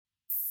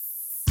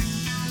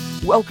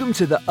Welcome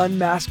to the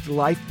Unmasked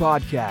Life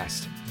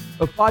Podcast,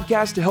 a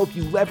podcast to help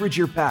you leverage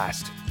your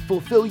past,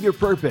 fulfill your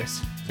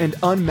purpose, and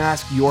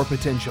unmask your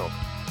potential.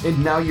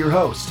 And now your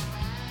host,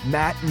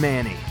 Matt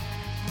Manny.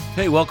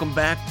 Hey, welcome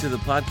back to the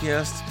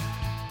podcast.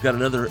 Got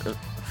another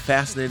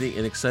fascinating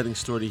and exciting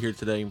story to hear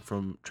today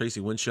from Tracy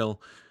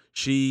Winchell.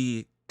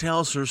 She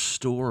tells her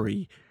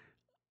story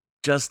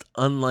just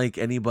unlike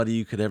anybody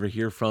you could ever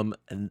hear from,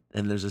 and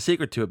there's a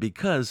secret to it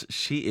because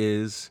she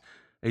is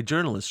a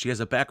journalist. She has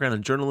a background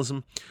in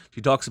journalism.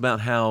 She talks about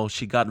how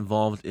she got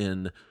involved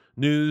in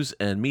news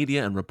and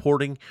media and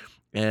reporting,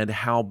 and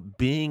how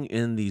being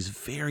in these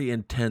very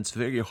intense,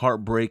 very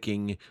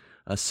heartbreaking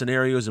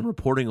scenarios and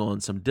reporting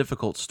on some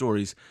difficult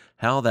stories,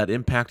 how that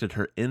impacted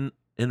her in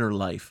her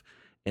life,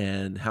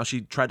 and how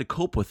she tried to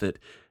cope with it.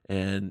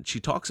 And she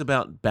talks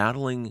about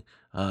battling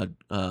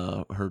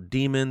her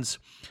demons,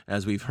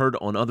 as we've heard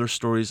on other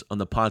stories on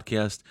the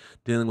podcast,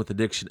 dealing with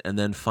addiction, and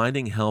then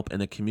finding help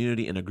in a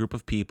community, in a group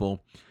of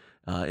people,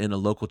 in a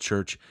local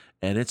church.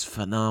 And it's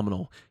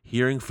phenomenal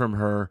hearing from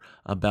her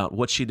about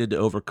what she did to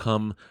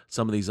overcome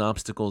some of these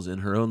obstacles in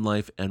her own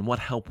life and what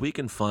help we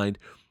can find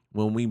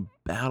when we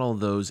battle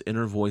those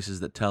inner voices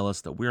that tell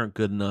us that we aren't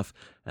good enough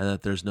and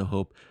that there's no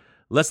hope.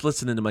 Let's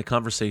listen into my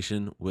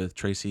conversation with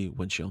Tracy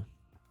Winchell.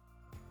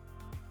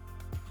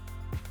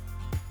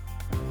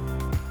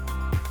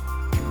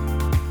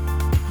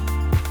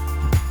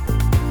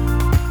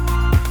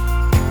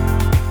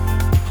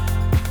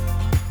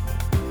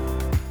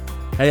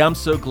 Hey, I'm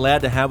so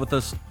glad to have with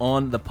us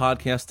on the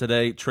podcast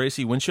today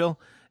Tracy Winchell,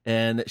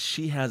 and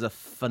she has a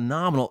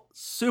phenomenal,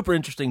 super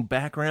interesting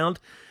background,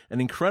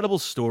 an incredible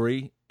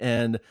story,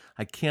 and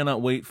I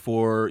cannot wait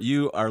for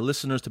you, our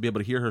listeners, to be able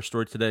to hear her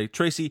story today.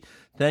 Tracy,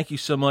 thank you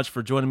so much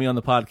for joining me on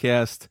the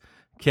podcast.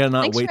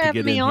 Cannot wait to get in here. Thanks for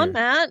having me on,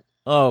 Matt.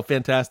 Oh,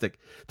 fantastic.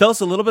 Tell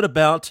us a little bit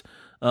about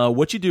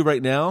what you do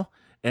right now,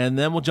 and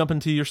then we'll jump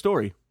into your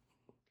story.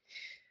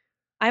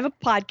 I have a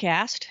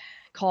podcast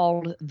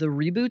called The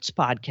Reboots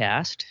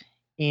Podcast,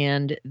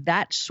 and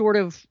that sort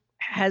of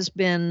has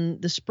been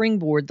the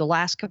springboard the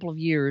last couple of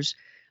years,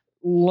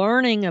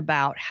 learning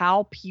about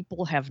how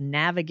people have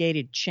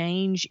navigated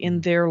change in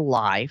their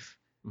life.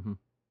 Mm-hmm.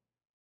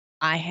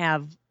 I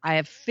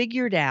have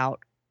figured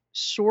out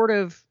sort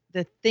of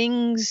the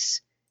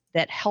things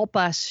that help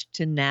us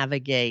to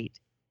navigate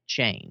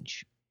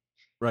change.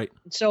 Right.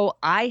 So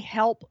I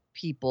help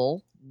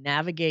people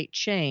navigate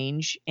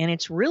change, and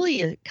it's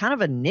really a kind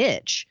of a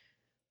niche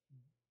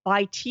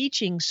by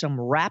teaching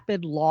some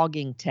rapid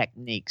logging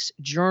techniques,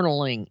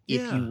 journaling,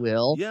 if you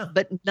will,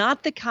 but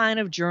not the kind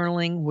of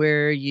journaling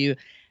where you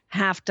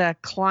have to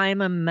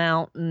climb a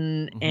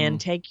mountain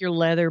and take your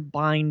leather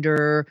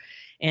binder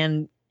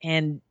and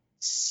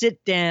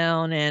sit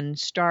down and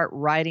start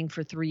writing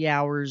for 3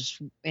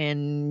 hours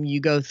and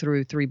you go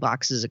through 3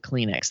 boxes of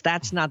Kleenex.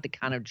 That's not the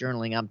kind of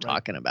journaling I'm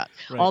talking about.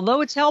 Right.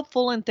 Although it's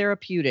helpful and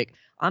therapeutic,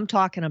 I'm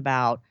talking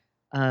about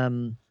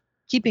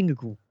keeping a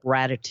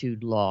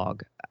gratitude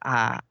log.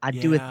 I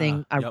do a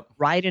thing. I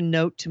write a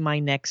note to my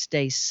next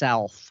day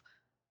self,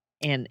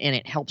 and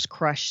it helps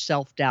crush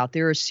self-doubt.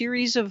 There are a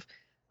series of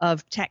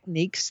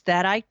techniques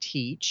that I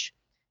teach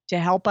to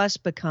help us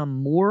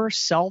become more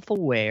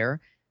self-aware,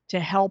 to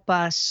help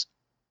us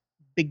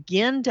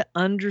begin to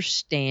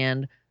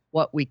understand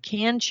what we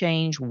can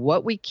change,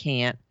 what we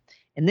can't,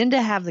 and then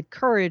to have the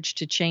courage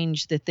to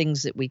change the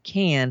things that we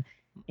can.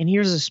 And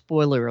here's a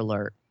spoiler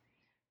alert.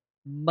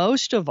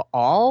 Most of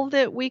all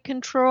that we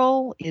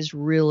control is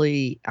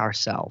really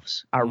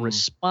ourselves, our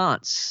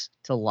response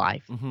to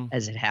life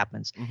as it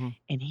happens.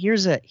 And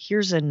here's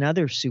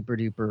another super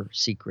duper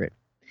secret.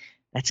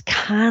 That's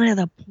kind of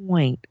the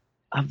point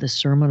of the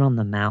Sermon on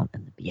the Mount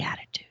and the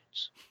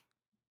Beatitudes.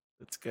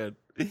 That's good.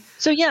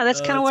 So yeah, that's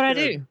kind of what I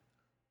do.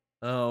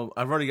 Oh,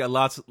 I've already got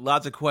lots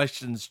of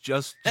questions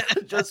just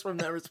from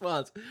that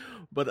response,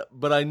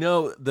 but I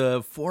know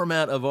the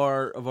format of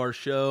our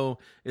show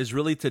is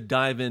really to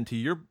dive into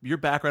your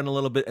background a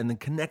little bit and then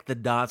connect the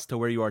dots to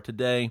where you are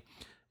today,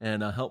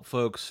 and help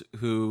folks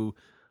who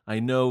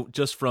I know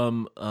just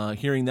from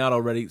hearing that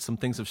already, some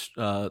things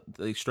have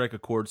they strike a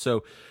chord.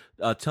 So,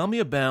 tell me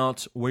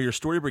about where your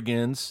story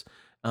begins.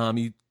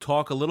 You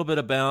talk a little bit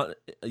about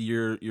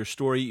your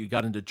story. You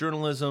got into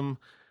journalism.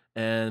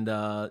 And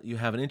you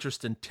have an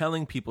interest in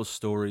telling people's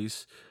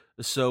stories.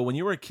 So when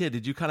you were a kid,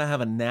 did you kind of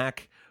have a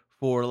knack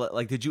for,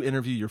 like, did you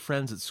interview your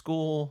friends at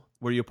school?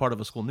 Were you a part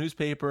of a school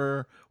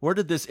newspaper? Where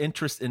did this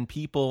interest in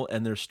people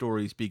and their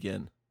stories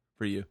begin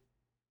for you?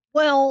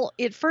 Well,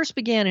 it first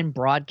began in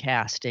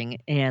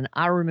broadcasting, and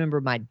I remember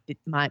my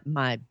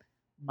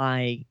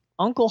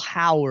Uncle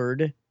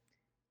Howard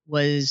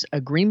was a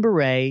Green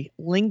Beret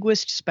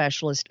linguist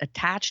specialist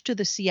attached to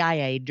the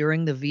CIA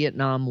during the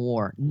Vietnam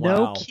War.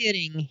 No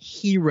kidding,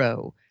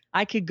 hero.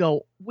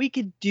 We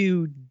could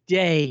do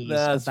days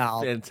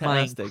about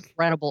fantastic. My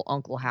incredible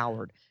Uncle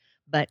Howard.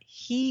 But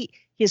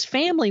his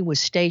family was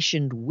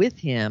stationed with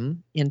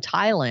him in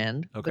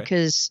Thailand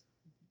because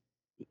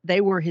they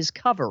were his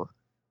cover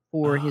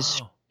for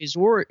his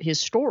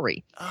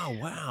story. Oh,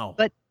 wow.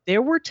 But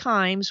there were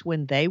times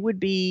when they would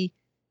be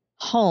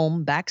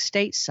home back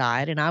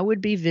stateside, and I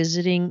would be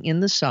visiting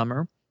in the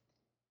summer,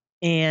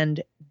 and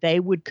they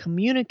would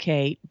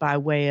communicate by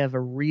way of a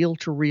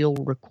reel-to-reel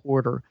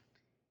recorder.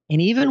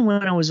 And even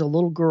when I was a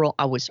little girl,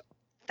 I was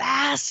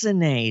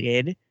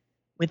fascinated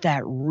with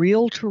that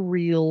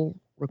reel-to-reel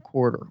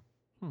recorder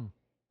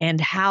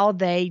and how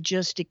they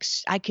just,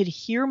 I could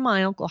hear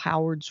my Uncle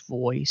Howard's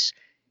voice.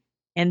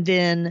 And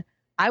then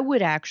I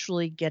would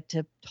actually get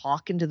to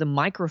talk into the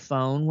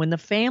microphone when the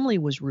family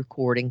was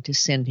recording to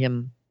send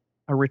him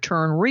a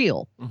return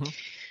reel.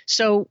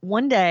 So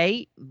one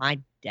day, my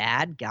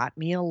dad got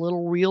me a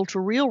little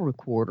reel-to-reel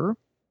recorder,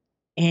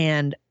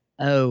 and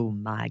oh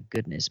my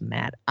goodness,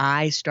 Matt,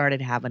 I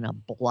started having a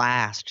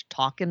blast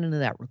talking into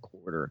that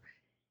recorder.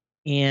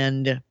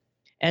 And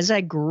as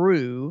I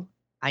grew,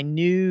 I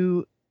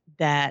knew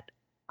that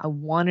I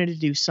wanted to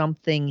do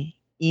something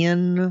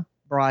in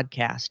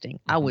broadcasting.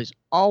 I was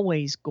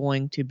always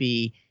going to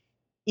be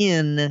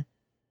in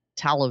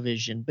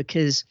television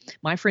because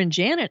my friend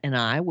Janet and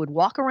I would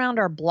walk around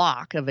our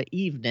block of an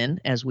evening,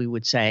 as we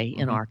would say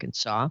in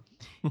Arkansas,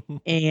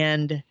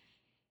 and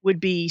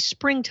would be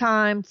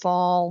springtime,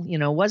 fall,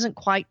 wasn't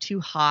quite too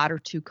hot or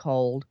too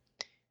cold.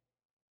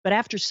 But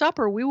after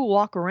supper, we would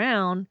walk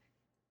around,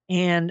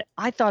 and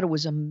I thought it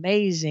was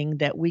amazing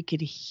that we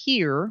could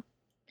hear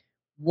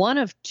one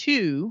of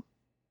two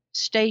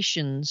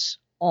stations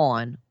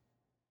on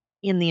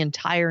in the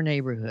entire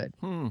neighborhood.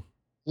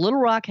 Little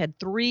Rock had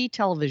 3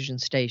 television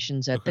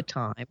stations at the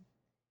time.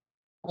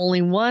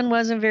 Only one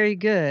wasn't very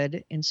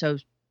good, and so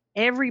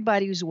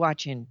everybody was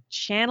watching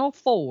Channel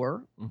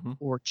 4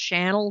 or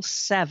Channel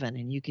 7,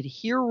 and you could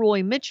hear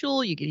Roy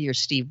Mitchell, you could hear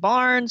Steve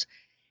Barnes,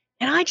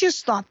 and I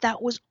just thought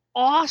that was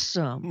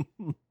awesome.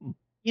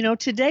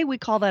 Today we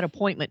call that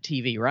appointment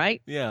TV,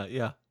 right?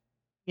 Yeah.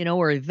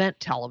 Or event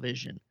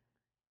television.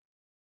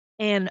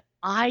 And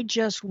I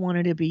just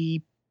wanted to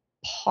be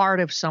part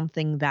of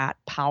something that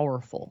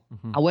powerful.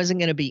 I wasn't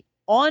going to be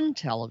on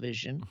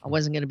television. I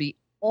wasn't going to be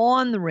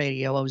on the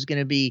radio. I was going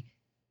to be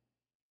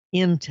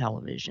in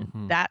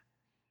television. That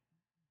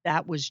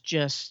was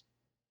just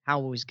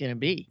how it was going to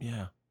be.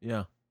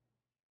 Yeah.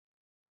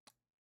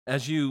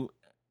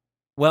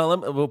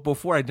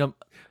 Before I jump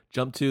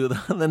to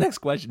the next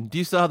question, do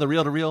you still have the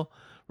reel-to-reel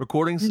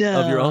recordings of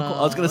your uncle?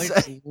 I was going to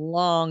say, it's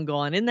long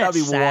gone. Isn't that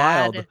that'd be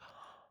sad? wild.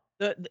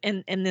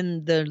 And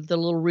then the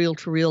little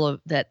reel-to-reel of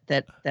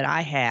that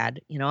I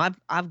had,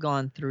 I've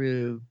gone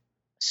through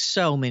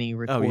so many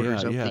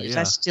recorders over the years.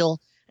 I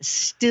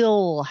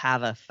still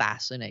have a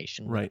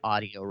fascination with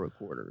audio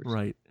recorders.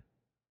 Right.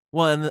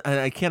 Well, and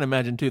I can't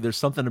imagine too. There's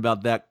something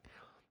about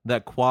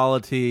that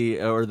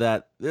quality, or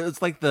that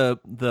it's like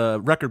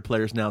the record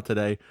players now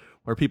today,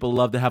 where people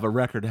love to have a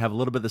record, to have a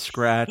little bit of the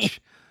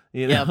scratch.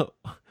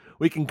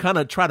 We can kind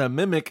of try to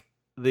mimic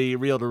the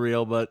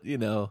reel-to-reel, but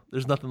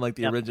there's nothing like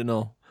the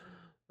original.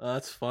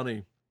 That's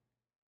funny.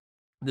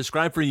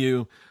 Describe for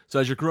you, so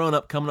as you're growing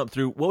up, coming up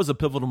through, what was a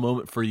pivotal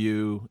moment for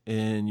you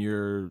in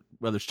your,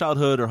 whether it's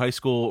childhood or high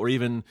school, or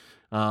even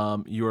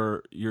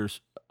your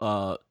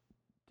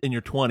in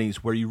your 20s,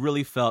 where you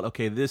really felt,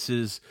 okay, this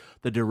is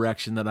the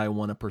direction that I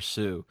want to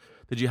pursue?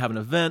 Did you have an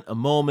event, a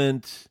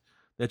moment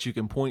that you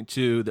can point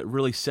to that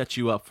really set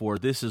you up for,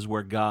 this is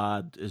where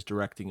God is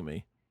directing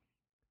me?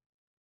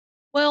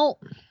 Well,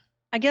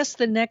 I guess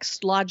the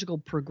next logical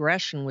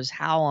progression was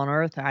how on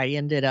earth I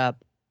ended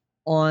up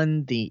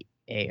on the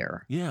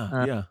air.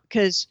 Yeah.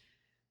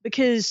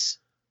 Because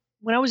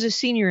when I was a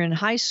senior in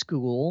high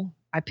school,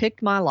 I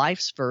picked my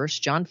life's verse,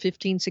 John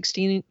 15,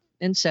 16,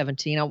 and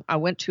 17. I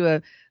went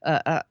to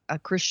a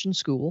Christian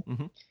school,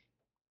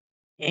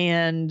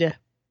 and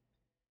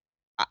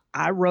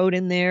I wrote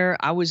in there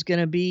I was going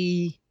to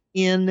be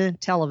in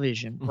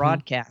television,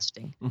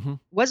 broadcasting. It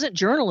wasn't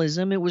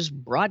journalism, it was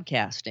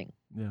broadcasting.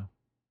 Yeah.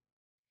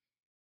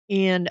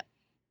 And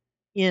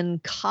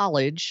in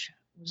college,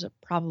 was it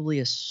probably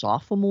a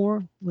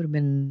sophomore? Would have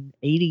been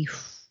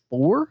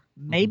 84,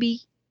 maybe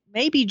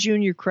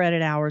junior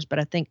credit hours, but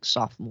I think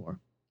sophomore.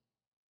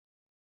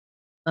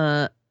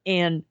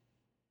 And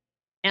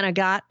I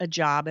got a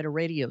job at a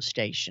radio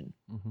station.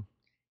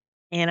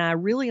 And I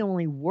really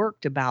only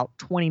worked about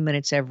 20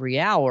 minutes every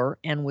hour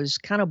and was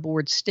kind of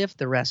bored stiff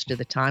the rest of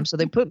the time. So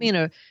they put me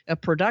in a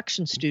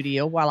production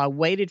studio while I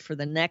waited for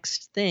the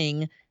next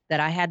thing that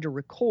I had to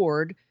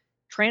record,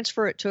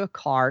 transfer it to a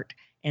cart,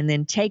 and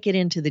then take it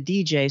into the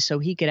DJ so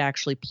he could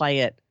actually play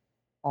it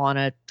on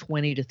a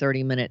 20 to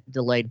 30 minute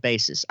delayed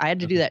basis. I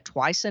had to do that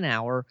twice an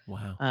hour.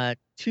 Wow.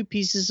 2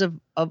 pieces of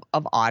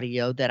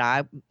audio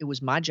that it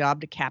was my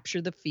job to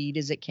capture the feed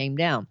as it came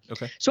down.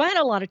 Okay. So I had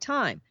a lot of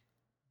time.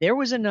 There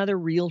was another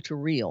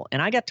reel-to-reel,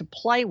 and I got to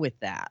play with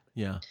that.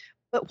 Yeah.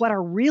 But what I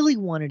really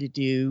wanted to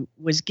do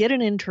was get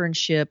an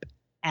internship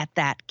at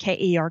that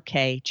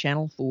KERK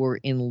Channel 4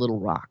 in Little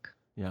Rock.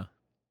 Yeah.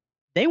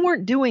 They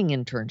weren't doing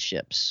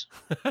internships.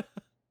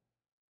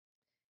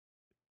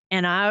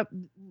 And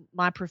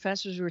my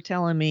professors were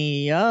telling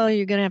me, oh,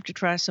 you're going to have to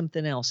try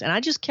something else. And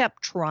I just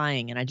kept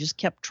trying,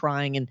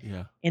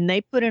 and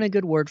they put in a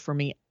good word for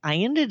me. I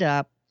ended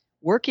up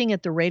working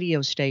at the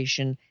radio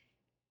station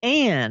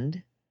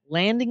and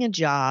landing a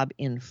job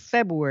in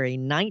February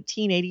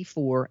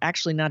 1984.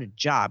 Actually, not a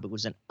job. It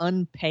was an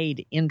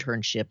unpaid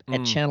internship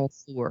at Channel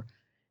 4.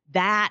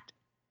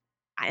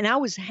 And I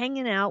was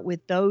hanging out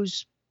with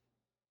those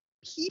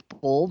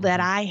people that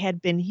I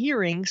had been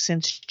hearing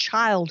since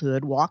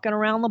childhood, walking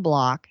around the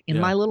block in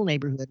my little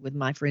neighborhood with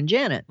my friend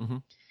Janet.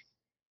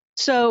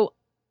 So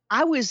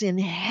I was in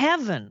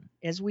heaven,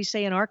 as we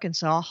say in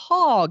Arkansas,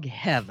 hog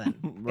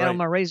heaven. Got on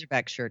my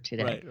Razorback shirt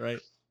today. Right.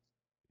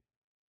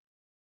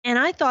 And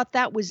I thought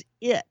that was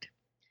it.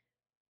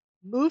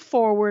 Move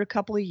forward a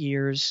couple of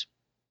years,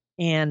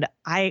 and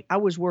I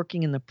was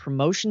working in the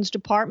promotions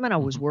department. I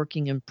was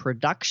working in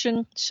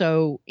production.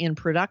 So in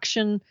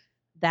production,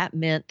 that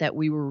meant that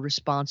we were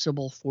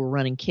responsible for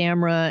running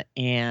camera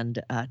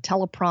and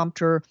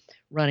teleprompter,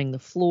 running the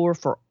floor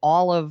for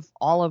all of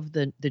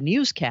the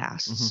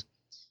newscasts.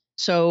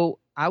 So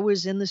I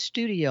was in the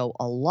studio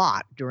a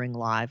lot during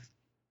live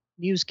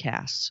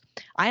newscasts.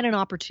 I had an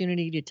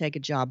opportunity to take a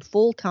job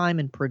full-time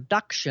in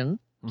production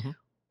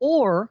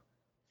or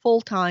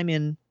full-time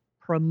in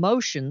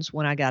promotions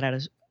when I got out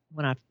of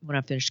when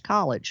I finished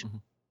college.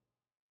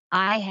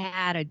 I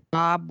had a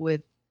job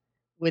with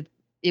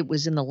it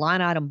was in the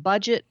line item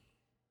budget.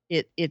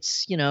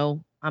 It's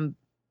I'm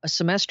a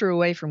semester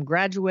away from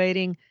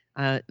graduating.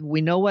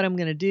 We know what I'm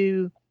going to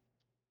do.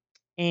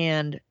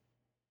 And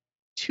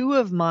two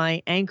of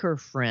my anchor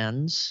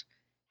friends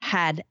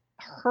had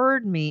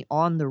heard me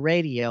on the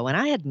radio, and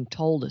I hadn't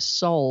told a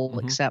soul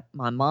except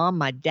my mom,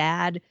 my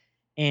dad,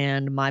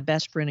 and my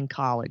best friend in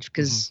college.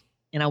 Because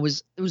it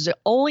was the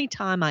only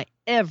time I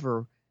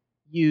ever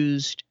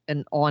used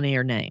an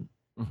on-air name.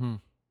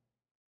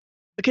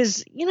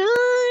 Because I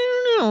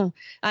don't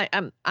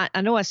know.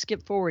 I know I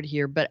skipped forward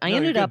here, but I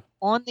ended up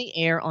on the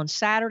air on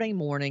Saturday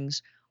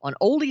mornings on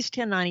Oldies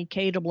 1090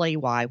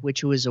 KAAY,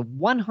 which was a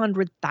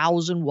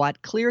 100,000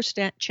 watt clear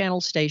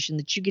channel station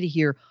that you could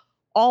hear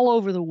all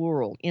over the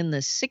world. In the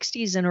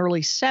 60s and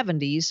early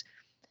 70s,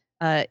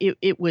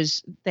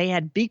 they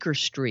had Beaker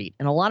Street,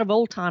 and a lot of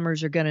old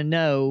timers are going to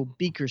know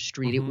Beaker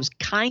Street. It was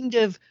kind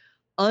of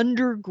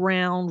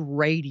underground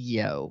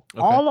radio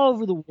all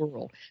over the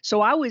world.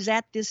 So I was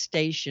at this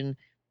station,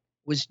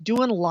 was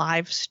doing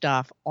live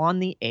stuff on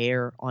the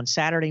air on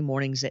Saturday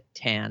mornings at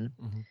 10.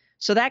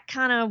 So that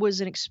kind of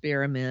was an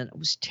experiment. I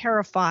was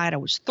terrified. I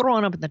was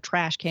throwing up in the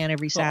trash can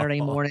every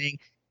Saturday morning.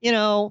 We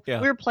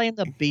were playing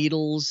the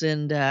Beatles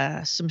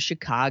and some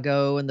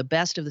Chicago and the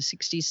best of the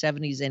 60s,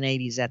 70s, and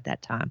 80s at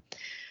that time.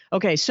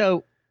 Okay,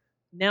 so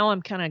now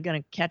I'm kind of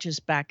going to catch us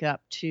back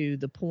up to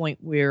the point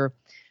where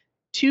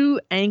two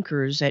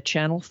anchors at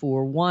Channel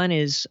 4. One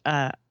is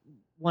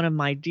one of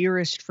my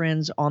dearest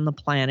friends on the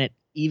planet,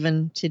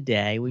 even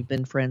today. We've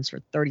been friends for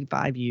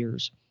 35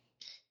 years.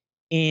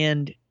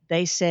 And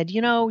they said,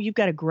 you've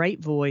got a great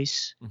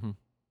voice.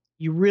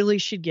 You really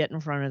should get in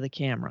front of the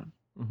camera.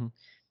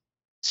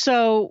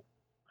 So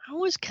I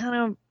was kind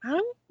of,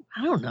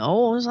 I don't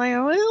know. I was like,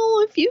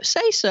 well, if you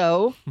say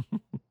so.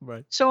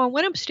 So I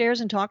went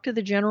upstairs and talked to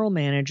the general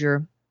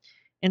manager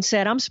and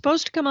said, I'm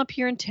supposed to come up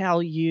here and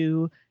tell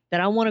you that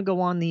I want to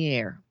go on the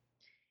air.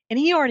 And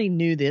he already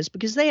knew this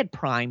because they had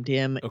primed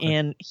him,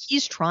 and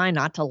he's trying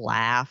not to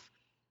laugh.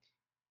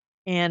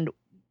 And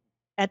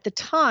at the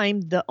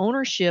time, the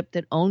ownership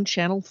that owned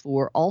Channel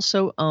 4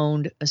 also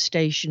owned a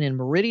station in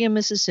Meridian,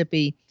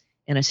 Mississippi,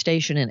 and a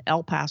station in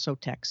El Paso,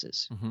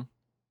 Texas.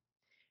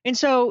 And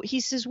so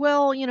he says,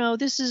 well,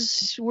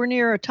 we're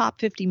near a top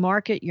 50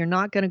 market. You're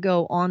not going to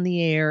go on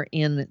the air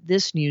in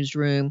this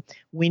newsroom.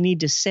 We need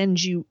to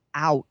send you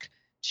out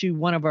to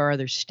one of our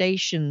other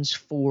stations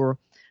for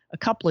a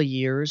couple of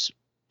years,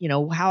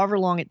 however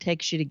long it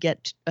takes you to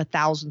get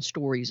 1,000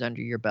 stories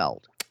under your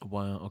belt.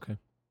 Wow. Okay.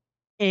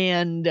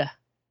 And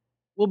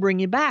we'll bring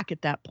you back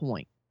at that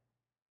point.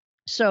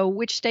 So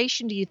which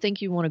station do you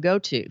think you want to go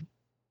to?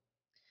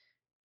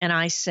 And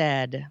I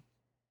said,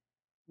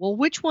 well,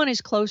 which one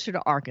is closer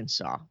to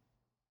Arkansas?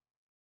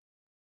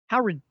 How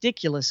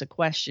ridiculous a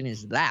question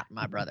is that,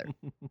 my brother?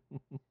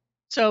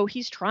 So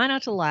he's trying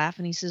not to laugh,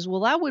 and he says,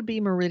 well, that would be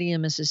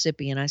Meridian,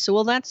 Mississippi. And I said,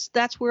 well,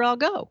 that's where I'll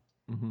go.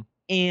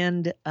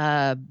 And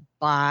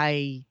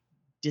by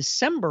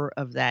December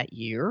of that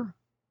year,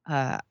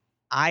 I'd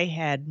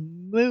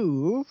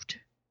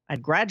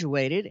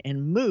graduated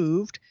and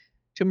moved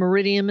to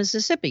Meridian,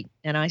 Mississippi.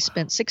 And I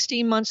spent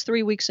 16 months,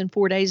 3 weeks, and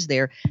 4 days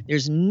there.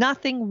 There's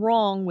nothing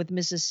wrong with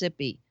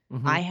Mississippi.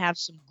 I have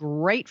some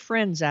great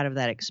friends out of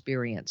that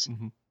experience,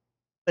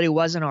 but it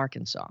wasn't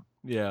Arkansas.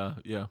 Yeah.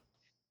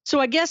 So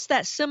I guess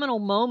that seminal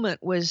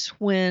moment was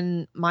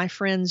when my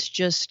friends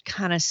just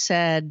kind of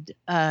said,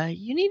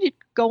 you need to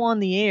go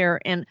on the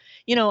air. And,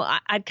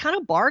 I'd kind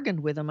of bargained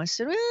with them. I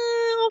said,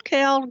 well,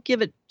 okay, I'll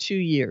give it 2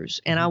 years.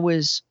 And I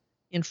was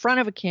in front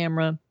of a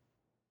camera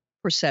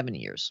for 7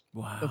 years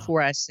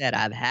before I said,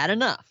 I've had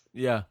enough.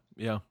 Yeah.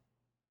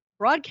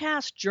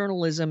 Broadcast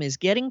journalism is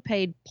getting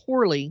paid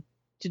poorly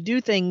to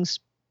do things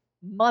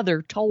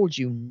mother told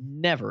you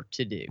never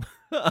to do.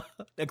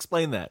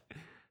 Explain that.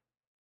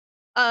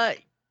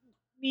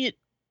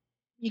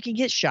 You can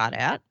get shot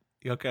at.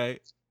 Okay.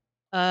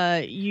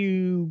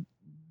 You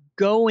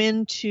go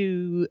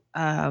into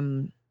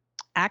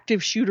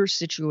active shooter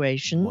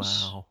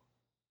situations. Wow.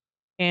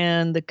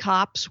 And the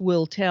cops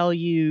will tell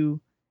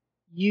you,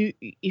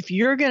 if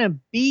you're going to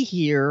be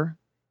here,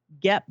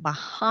 get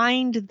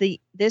behind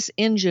this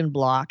engine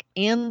block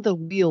and the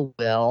wheel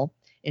well,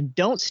 and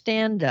don't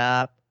stand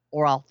up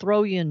or I'll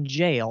throw you in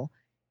jail.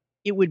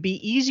 It would be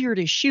easier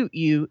to shoot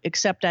you,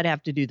 except I'd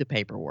have to do the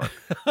paperwork.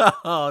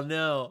 Oh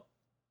no.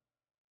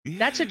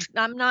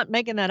 I'm not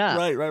making that up.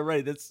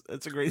 Right. That's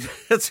a great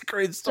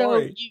story.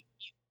 So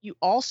you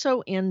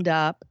also end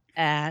up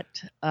at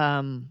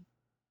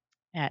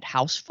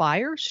house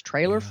fires,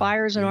 trailer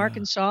fires in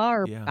Arkansas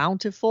are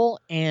bountiful,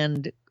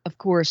 and of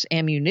course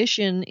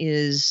ammunition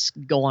is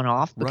going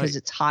off because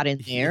it's hot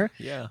in there.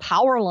 Yeah.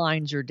 Power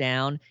lines are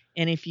down,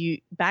 and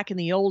back in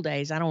the old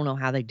days, I don't know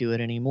how they do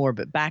it anymore,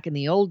 but back in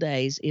the old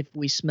days, if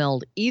we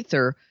smelled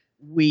ether,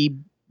 we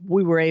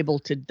were able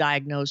to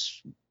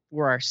diagnose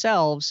for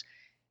ourselves,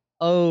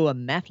 oh, a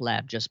meth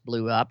lab just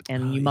blew up,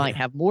 and you might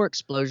have more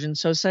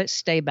explosions, so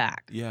stay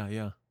back.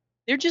 Yeah.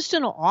 There are just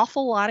an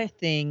awful lot of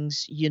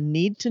things you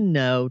need to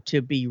know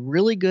to be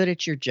really good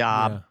at your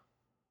job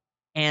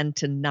and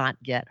to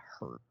not get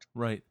hurt.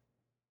 Right.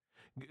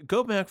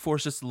 Go back for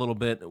us just a little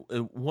bit.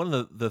 One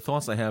of the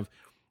thoughts I have,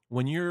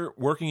 when you're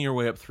working your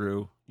way up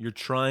through, you're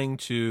trying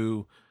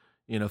to,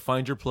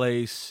 find your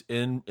place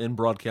in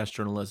broadcast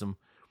journalism.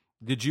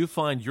 Did you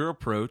find your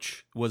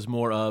approach was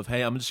more of,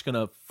 hey, I'm just going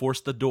to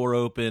force the door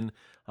open,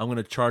 I'm going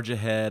to charge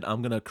ahead,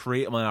 I'm going to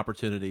create my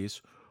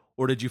opportunities?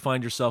 Or did you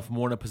find yourself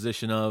more in a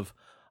position of,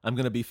 I'm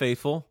going to be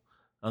faithful,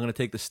 I'm going to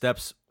take the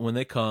steps when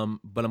they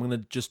come, but I'm going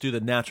to just do the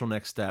natural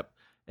next step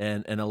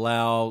and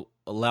allow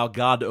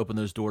God to open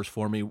those doors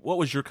for me? What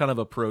was your kind of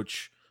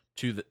approach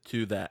to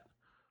that?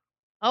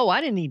 Oh, I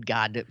didn't need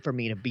God for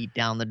me to beat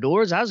down the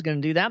doors. I was going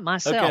to do that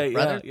myself,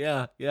 brother.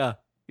 Yeah.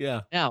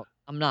 Now,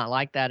 I'm not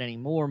like that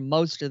anymore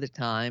most of the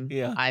time.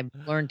 Yeah. I've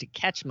learned to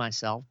catch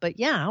myself. But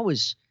I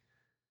was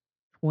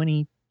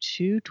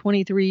 22,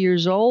 23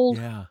 years old.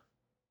 Yeah.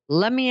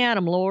 Let me at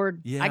him,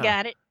 Lord. Yeah. I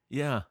got it.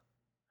 Yeah.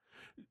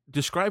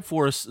 Describe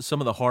for us some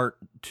of the heart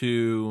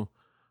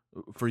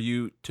for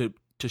you to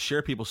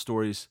share people's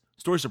stories.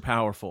 Stories are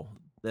powerful,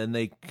 and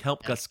they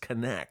help us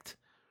connect.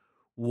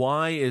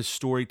 Why is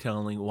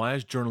storytelling, why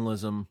is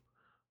journalism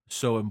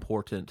so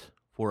important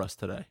for us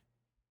today?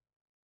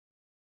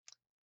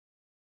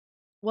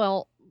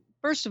 Well,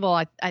 first of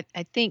all,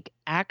 I think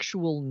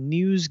actual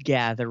news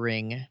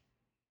gathering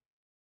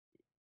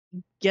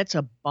gets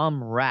a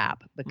bum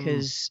rap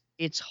because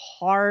it's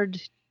hard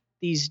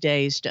these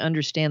days to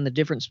understand the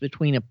difference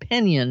between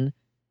opinion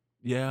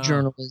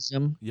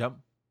journalism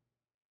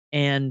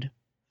and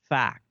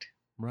fact.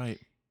 Right.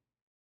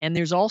 And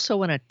there's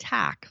also an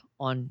attack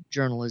on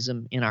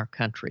journalism in our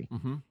country.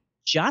 Mm-hmm.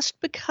 Just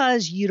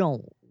because you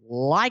don't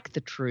like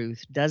the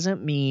truth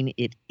doesn't mean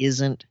it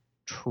isn't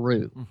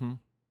true. Mm-hmm.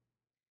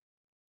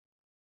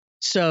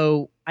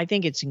 So I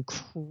think it's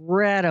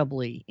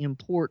incredibly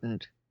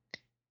important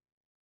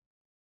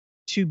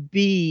to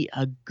be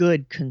a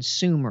good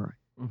consumer.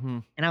 Mm-hmm.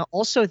 And I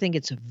also think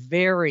it's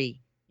very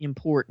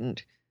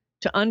important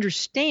to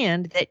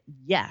understand that,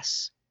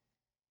 yes,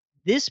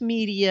 this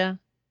media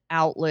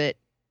outlet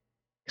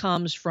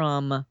comes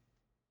from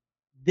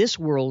this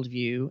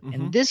worldview,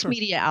 and this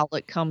media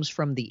outlet comes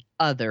from the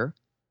other.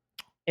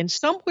 And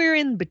somewhere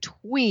in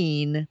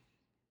between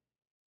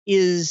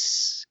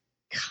is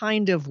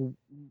kind of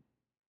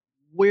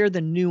where the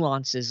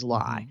nuances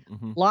lie.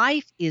 Mm-hmm.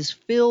 Life is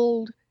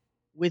filled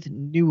with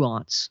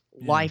nuance.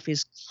 Life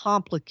is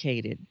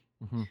complicated.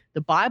 Mm-hmm.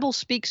 The Bible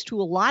speaks to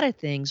a lot of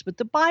things, but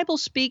the Bible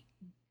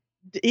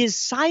is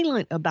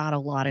silent about a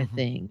lot of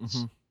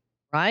things,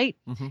 right?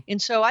 Mm-hmm.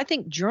 And so I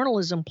think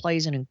journalism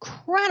plays an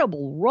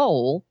incredible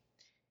role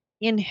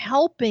in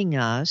helping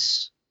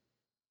us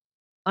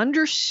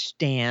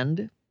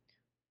understand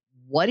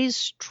what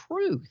is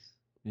truth.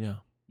 Yeah.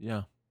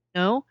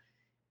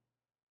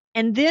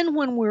 And then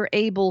when we're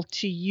able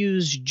to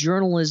use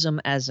journalism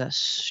as a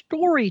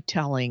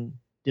storytelling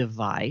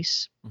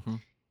device,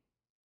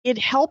 it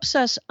helps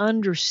us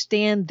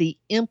understand the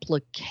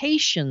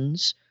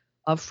implications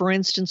of, for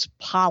instance,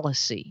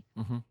 policy.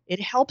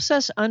 It helps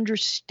us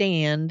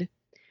understand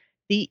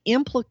the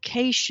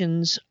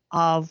implications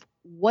of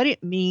what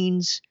it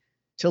means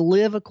to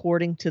live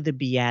according to the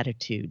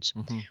Beatitudes.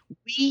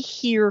 We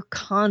hear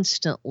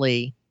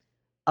constantly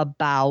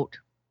about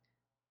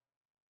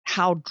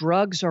how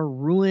drugs are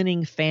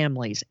ruining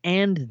families,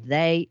 and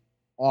they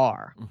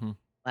are.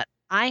 But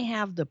I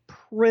have the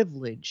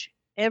privilege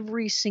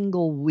every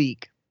single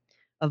week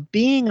of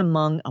being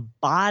among a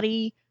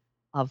body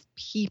of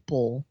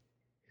people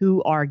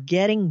who are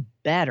getting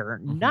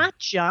better, not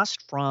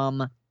just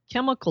from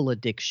chemical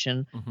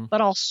addiction,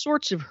 but all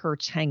sorts of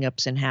hurts,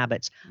 hangups, and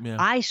habits. Yeah.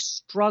 I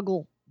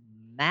struggle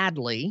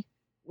madly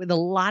with a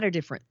lot of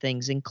different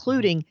things,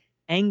 including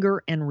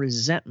anger and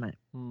resentment.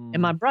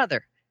 And my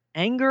brother,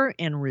 anger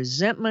and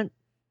resentment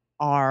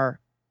are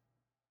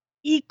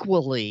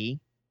equally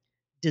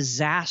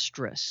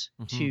disastrous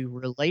to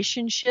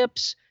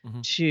relationships,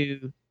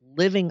 to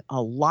living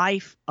a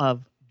life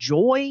of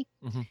joy.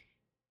 Mm-hmm.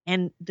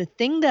 And the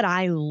thing that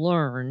I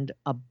learned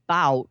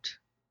about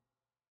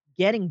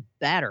getting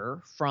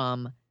better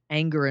from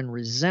anger and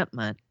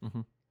resentment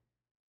Mm-hmm.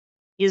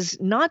 is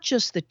not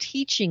just the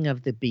teaching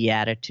of the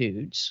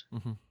Beatitudes,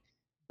 Mm-hmm.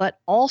 but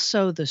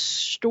also the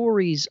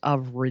stories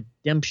of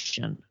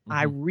redemption.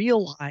 I Mm-hmm.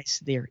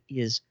 realize there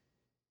is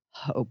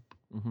hope,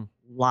 Mm-hmm.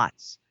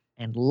 lots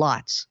and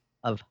lots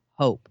of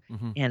hope.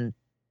 Mm-hmm. And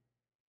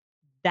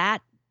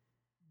that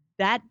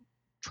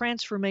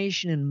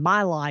transformation in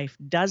my life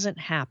doesn't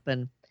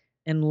happen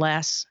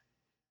unless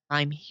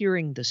I'm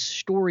hearing the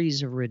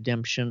stories of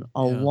redemption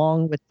Yeah.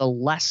 along with the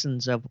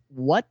lessons of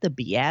what the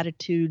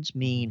Beatitudes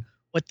mean,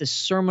 what the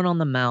Sermon on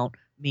the Mount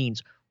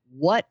means.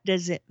 What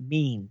does it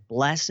mean?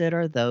 Blessed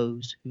are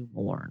those who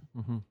mourn,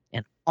 Mm-hmm.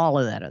 and all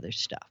of that other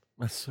stuff.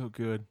 That's so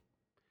good.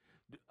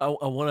 I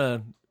want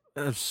to.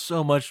 There's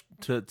so much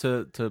to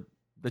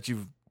that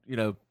you've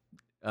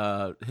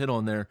hit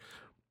on there,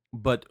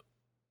 but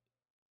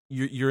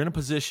you're in a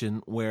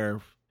position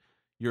where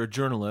you're a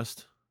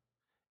journalist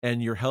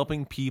and you're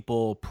helping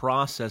people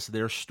process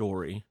their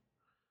story,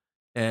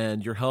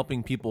 and you're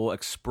helping people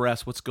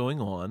express what's going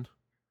on,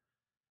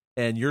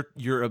 and you're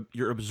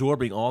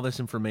absorbing all this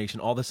information,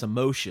 all this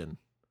emotion.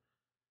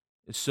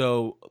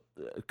 So,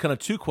 kind of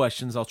two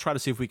questions. I'll try to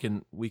see if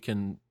we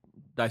can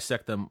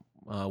dissect them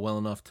well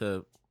enough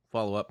to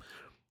follow up.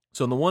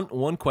 So, the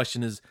one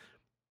question is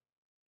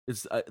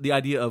the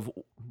idea of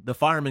the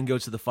fireman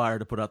goes to the fire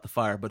to put out the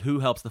fire, but who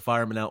helps the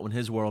fireman out when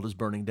his world is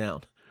burning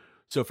down?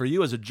 So, for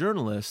you as a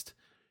journalist,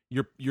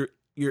 you're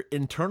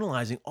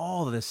internalizing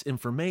all of this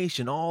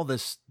information, all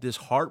this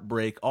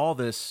heartbreak, all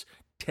this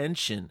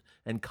tension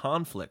and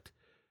conflict.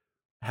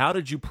 How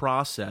did you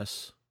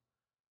process?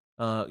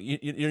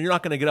 You're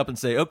not going to get up and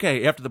say,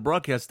 okay, after the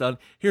broadcast's done,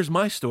 here's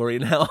my story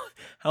and how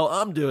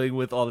I'm doing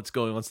with all that's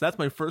going on. So that's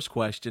my first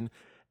question.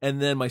 And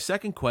then my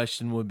second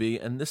question would be,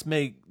 and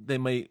they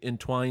may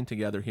entwine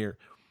together here.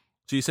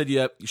 So you said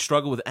you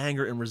struggle with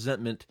anger and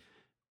resentment.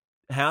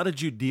 How did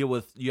you deal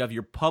with,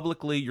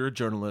 you're a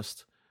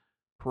journalist.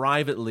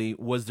 Privately,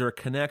 was there a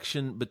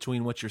connection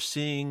between what you're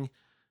seeing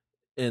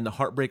and the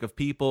heartbreak of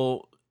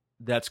people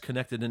that's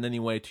connected in any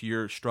way to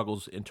your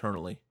struggles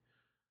internally?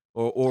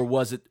 Or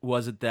was it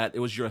that it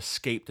was your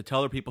escape to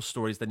tell other people's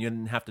stories, then you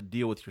didn't have to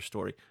deal with your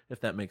story,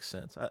 if that makes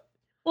sense?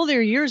 Well, there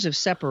are years of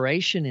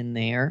separation in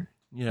there.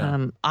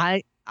 Yeah.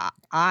 I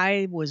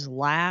was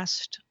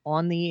last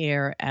on the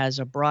air as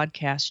a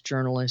broadcast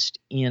journalist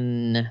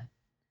in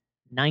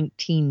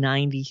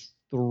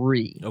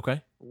 1993.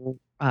 Okay.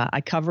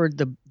 I covered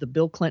the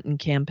Bill Clinton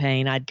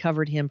campaign. I'd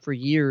covered him for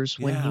years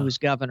when he was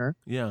governor.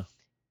 Yeah.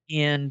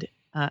 And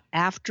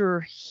after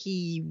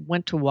he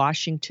went to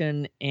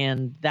Washington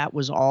and that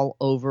was all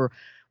over,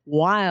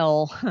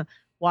 while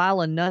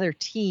another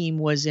team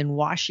was in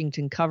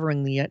Washington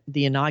covering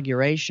the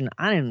inauguration,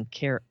 I didn't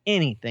care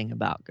anything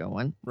about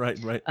going.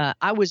 Right.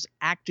 I was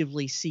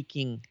actively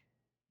seeking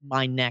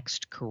my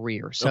next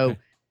career. So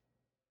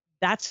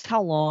that's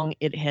how long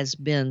it has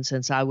been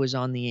since I was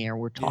on the air.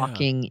 We're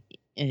talking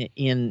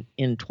in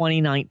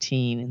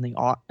 2019,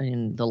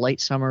 in the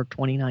late summer of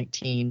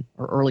 2019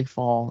 or early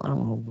fall. I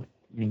don't know.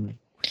 Anyway.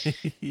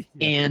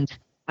 And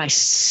I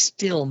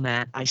still,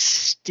 Matt,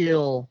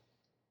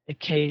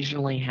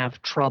 occasionally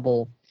have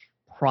trouble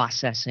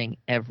processing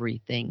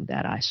everything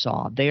that I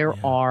saw. There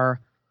are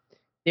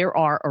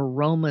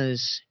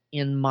aromas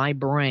in my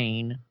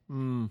brain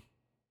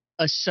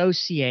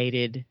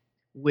associated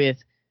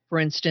with, for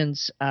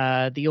instance,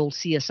 the old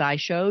CSI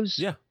shows.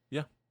 Yeah.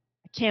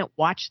 I can't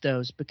watch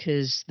those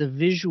because the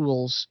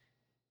visuals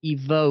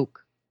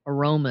evoke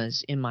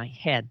aromas in my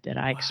head that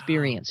I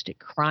experienced at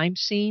crime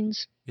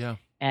scenes,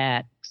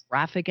 at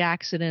traffic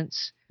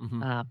accidents,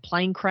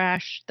 plane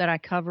crash that I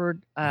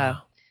covered.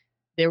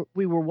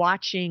 We were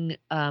watching,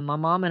 my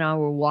mom and I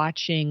were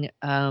watching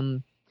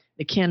the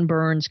Ken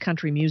Burns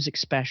country music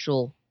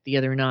special the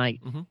other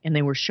night, and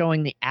they were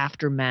showing the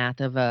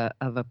aftermath of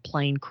a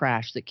plane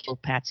crash that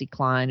killed Patsy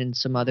Cline and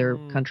some other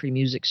country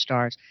music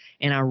stars,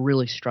 and I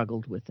really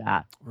struggled with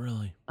that.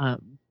 Really?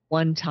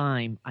 One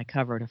time I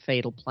covered a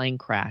fatal plane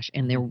crash,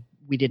 and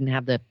we didn't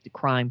have the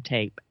crime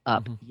tape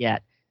up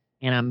yet,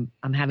 and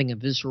I'm having a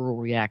visceral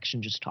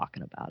reaction just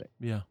talking about it.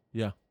 Yeah.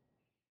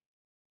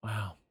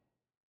 Wow.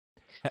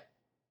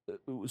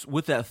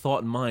 With that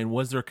thought in mind,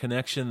 was there a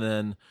connection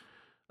then?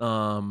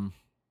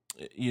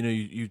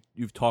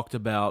 You've talked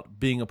about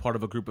being a part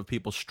of a group of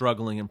people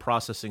struggling and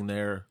processing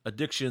their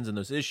addictions and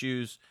those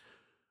issues.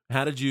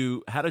 How did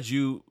you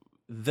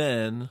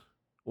then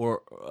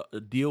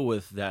deal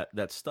with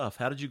that stuff?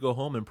 How did you go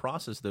home and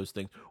process those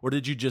things, or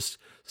did you just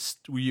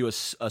were you a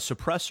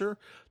suppressor?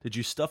 Did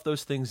you stuff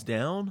those things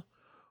down?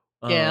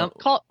 Yeah,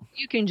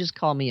 you can just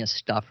call me a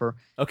stuffer.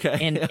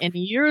 Okay. And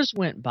years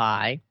went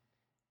by,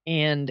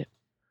 and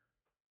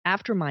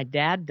after my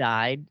dad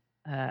died,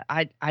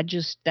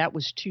 that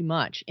was too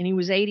much. And he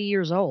was 80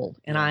 years old.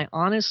 And I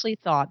honestly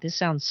thought, this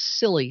sounds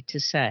silly to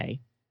say,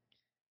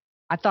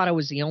 I thought I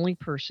was the only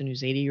person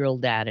whose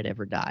 80-year-old dad had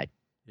ever died.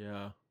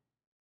 Yeah.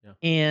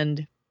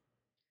 And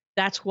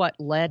that's what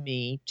led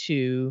me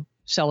to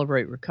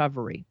celebrate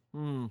recovery.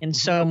 Mm-hmm. And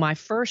so my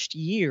first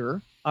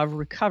year of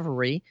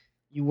recovery,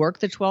 you work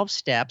the 12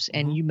 steps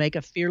and you make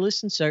a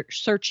fearless and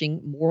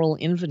searching moral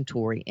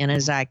inventory. And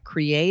as I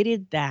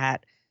created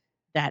that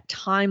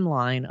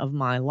timeline of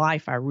my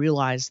life, I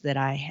realized that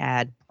I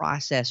had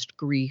processed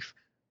grief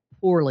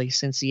poorly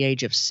since the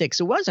age of 6.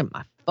 It wasn't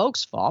my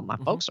folks' fault. My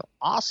folks are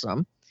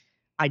awesome.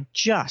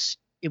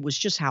 It was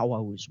just how I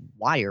was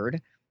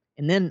wired.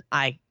 And then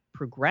I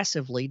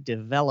progressively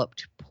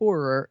developed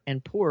poorer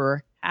and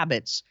poorer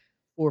habits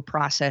for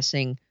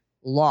processing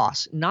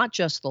loss, not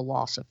just the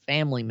loss of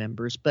family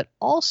members, but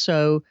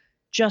also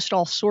just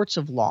all sorts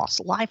of loss.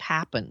 Life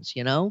happens,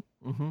 you know?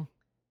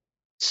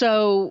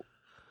 So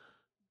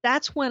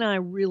that's when I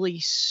really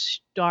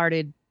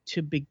started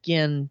to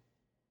begin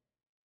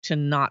to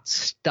not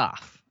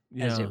stuff,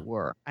 as it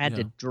were. I had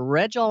to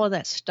dredge all of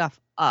that stuff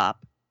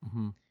up,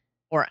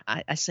 or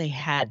I say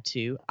had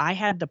to. I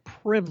had the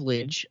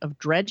privilege of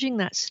dredging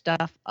that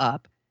stuff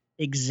up,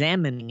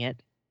 examining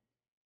it,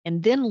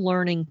 and then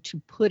learning to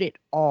put it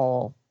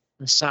all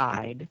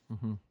aside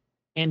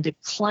and to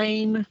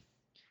claim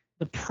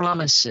the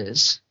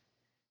promises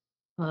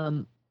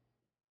of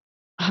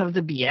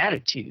the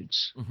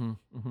Beatitudes.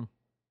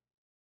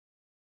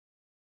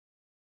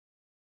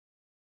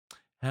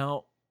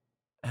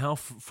 How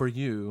for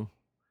you,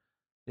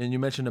 and you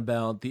mentioned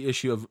about the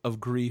issue of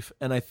grief,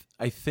 and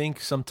I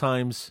think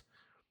sometimes,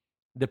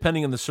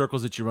 depending on the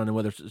circles that you run in,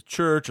 whether it's a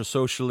church or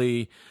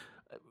socially,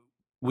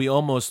 we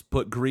almost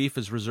put grief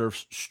as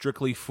reserved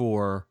strictly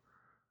for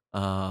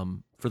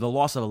the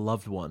loss of a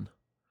loved one.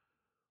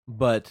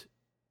 But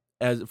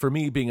as for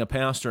me, being a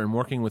pastor and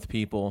working with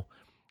people,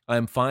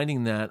 I'm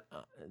finding that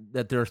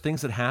there are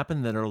things that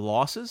happen that are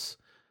losses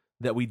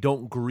that we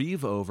don't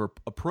grieve over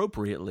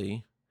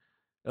appropriately.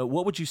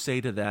 What would you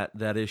say to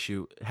that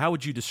issue? How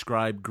would you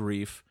describe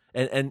grief?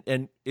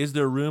 And is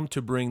there room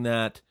to bring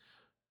that?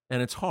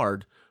 And it's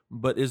hard,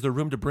 but is there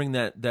room to bring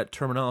that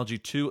terminology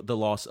to the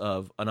loss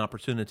of an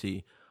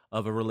opportunity,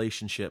 of a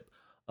relationship,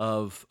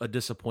 of a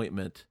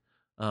disappointment?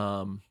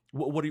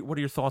 What are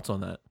your thoughts on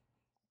that?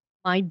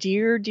 My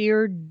dear,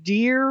 dear,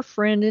 dear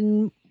friend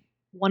and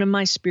one of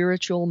my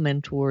spiritual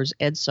mentors,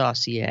 Ed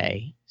Saucier,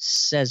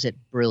 says it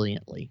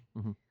brilliantly.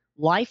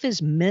 Life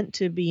is meant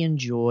to be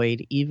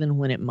enjoyed even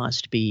when it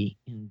must be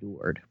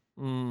endured.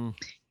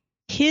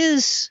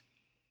 His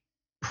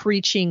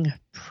preaching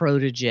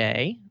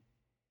protege,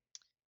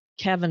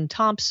 Kevin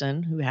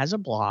Thompson, who has a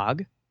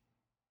blog,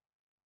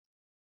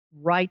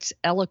 writes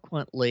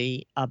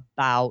eloquently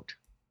about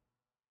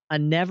a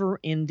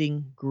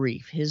never-ending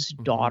grief. His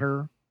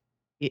daughter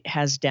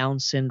has Down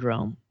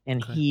syndrome,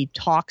 and he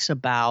talks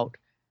about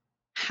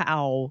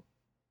how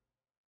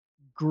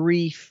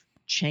grief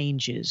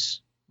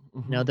changes.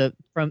 You know,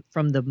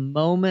 from the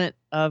moment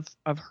of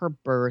her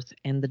birth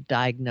and the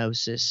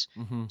diagnosis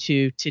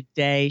to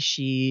today,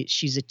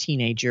 she's a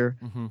teenager,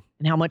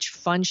 and how much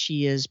fun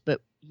she is,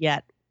 but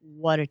yet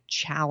what a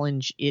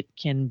challenge it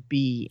can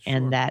be,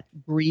 and that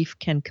grief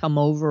can come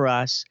over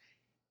us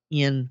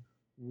in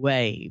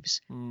waves,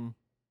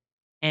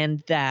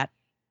 and that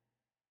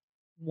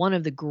one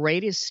of the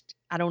greatest.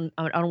 I don't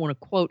want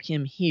to quote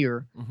him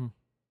here,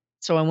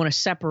 so I want to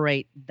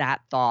separate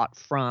that thought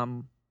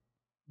from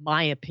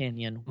my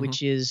opinion,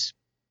 which is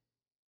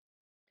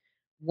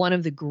one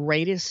of the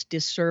greatest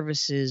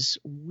disservices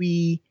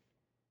we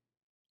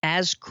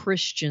as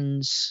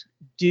Christians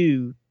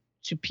do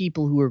to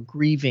people who are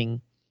grieving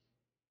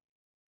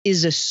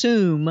is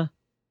assume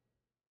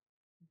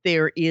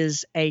there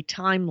is a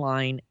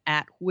timeline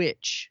at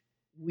which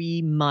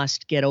we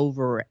must get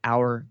over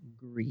our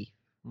grief.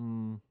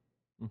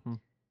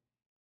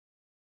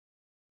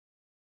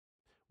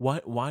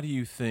 Why do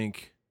you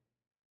think,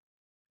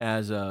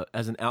 as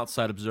an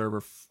outside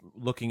observer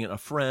looking at a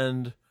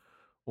friend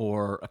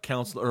or a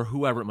counselor or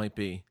whoever it might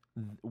be,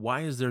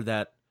 why is there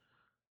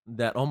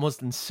that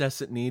almost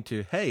incessant need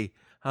to, hey,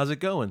 how's it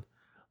going?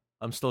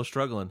 I'm still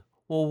struggling.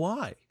 Well,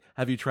 why?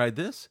 Have you tried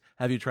this?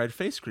 Have you tried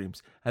face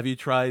creams? Have you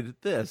tried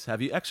this?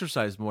 Have you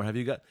exercised more? Have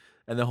you got,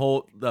 and the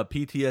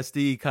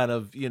PTSD kind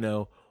of,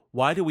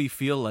 why do we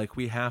feel like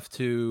we have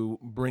to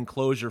bring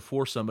closure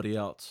for somebody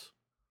else?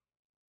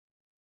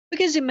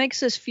 Because it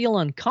makes us feel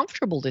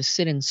uncomfortable to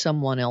sit in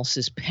someone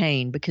else's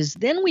pain, because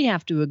then we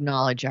have to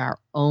acknowledge our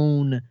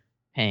own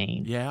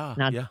pain. Yeah.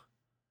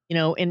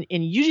 Now, and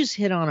you just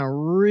hit on a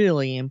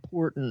really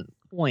important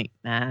point,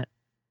 Matt.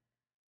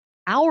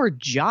 Our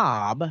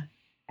job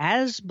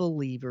as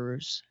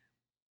believers,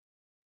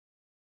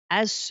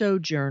 as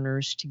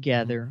sojourners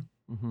together,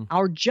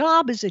 our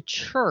job as a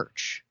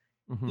church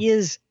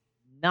is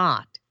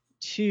not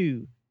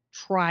to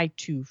try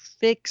to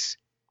fix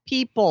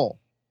people.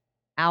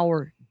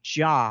 Our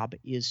job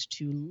is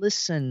to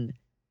listen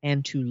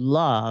and to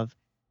love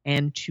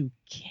and to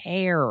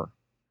care.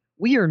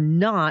 We are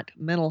not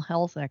mental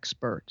health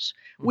experts.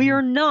 We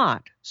are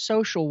not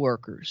social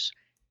workers.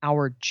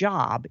 Our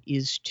job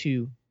is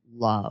to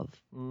love.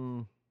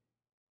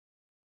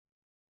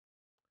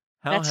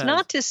 That's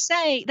not to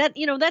say that,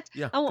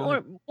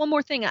 one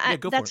more thing.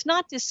 That's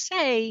not to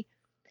say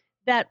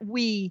that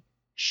we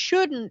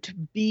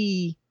shouldn't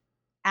be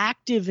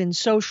active in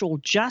social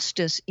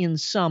justice in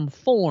some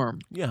form.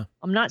 Yeah.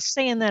 I'm not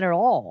saying that at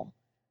all,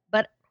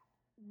 but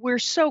we're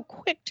so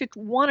quick to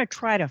want to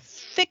try to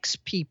fix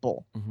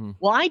people. Mm-hmm.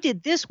 Well, I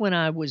did this when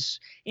I was,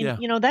 Yeah.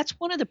 That's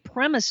one of the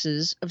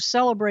premises of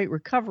Celebrate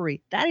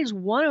Recovery. That is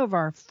one of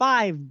our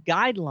 5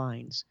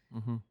 guidelines.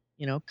 Mm-hmm.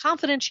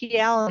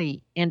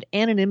 Confidentiality and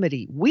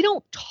anonymity. We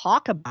don't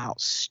talk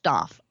about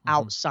stuff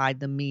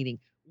outside the meeting.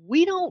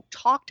 We don't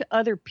talk to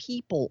other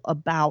people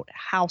about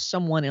how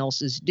someone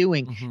else is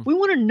doing. Mm-hmm. We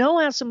want to know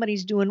how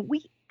somebody's doing.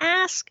 We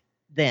ask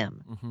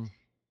them. Mm-hmm.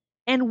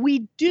 And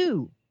we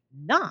do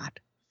not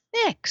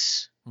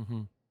fix.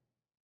 Mm-hmm.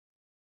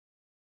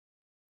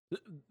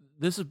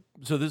 This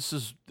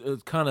is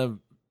kind of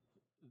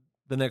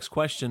the next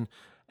question.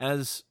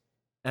 As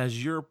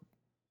you're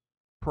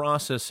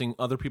processing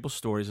other people's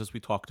stories, as we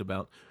talked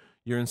about,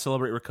 you're in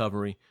Celebrate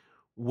Recovery.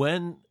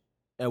 What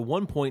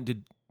point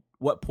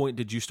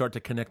did you start to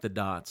connect the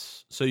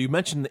dots? So you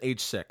mentioned the age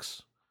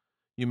 6.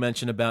 You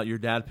mentioned about your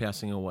dad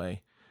passing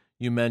away.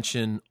 You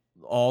mentioned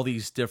all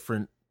these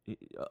different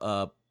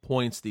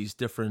points, these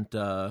different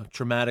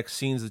traumatic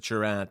scenes that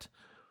you're at.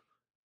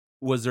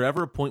 Was there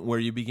ever a point where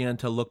you began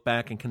to look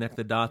back and connect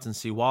the dots and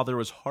see, while there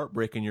was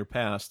heartbreak in your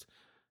past,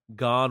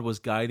 God was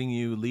guiding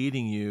you,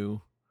 leading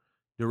you,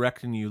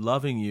 directing you,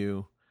 loving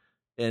you?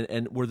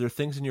 And were there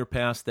things in your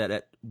past that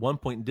at one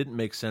point didn't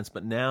make sense,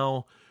 but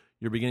now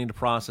you're beginning to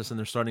process and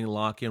they're starting to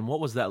lock in?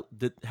 What was that?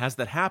 Has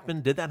that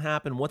happened? Did that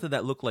happen? What did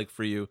that look like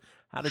for you?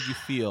 How did you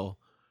feel?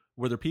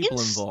 Were there people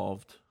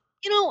involved?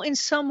 In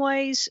some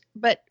ways,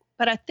 but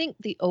I think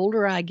the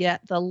older I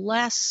get, the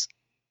less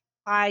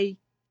I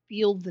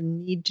feel the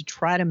need to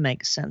try to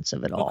make sense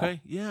of it all. Okay,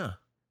 yeah. I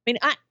mean,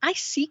 I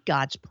see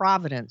God's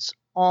providence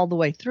all the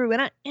way through,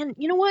 and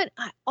you know what?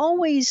 I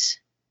always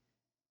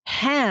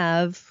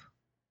have,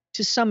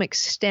 to some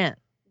extent.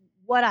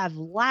 What I've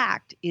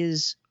lacked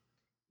is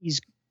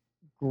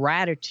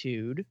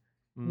gratitude.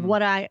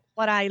 What I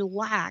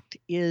lacked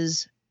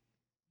is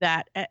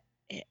that,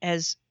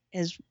 as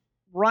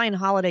Ryan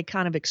Holiday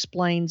kind of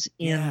explains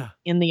in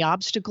The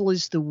Obstacle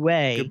is the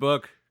Way. Good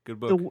book.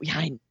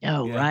 I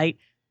know, right?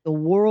 The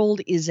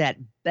world is at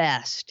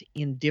best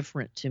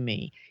indifferent to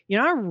me.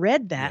 I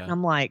read that and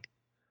I'm like,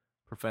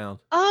 profound.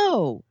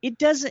 Oh,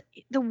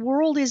 the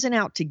world isn't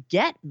out to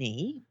get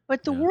me,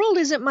 but the world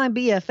isn't my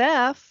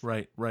BFF.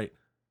 Right.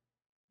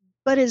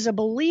 But as a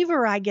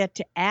believer, I get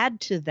to add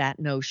to that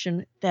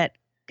notion that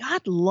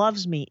God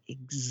loves me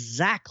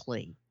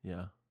exactly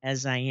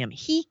as I am.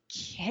 He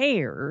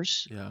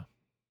cares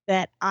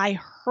that I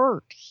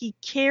hurt. He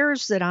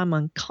cares that I'm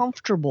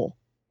uncomfortable.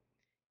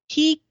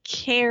 He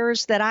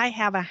cares that I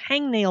have a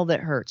hangnail that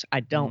hurts.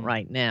 I don't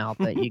right now,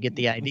 but you get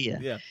the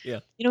idea. Yeah.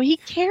 He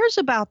cares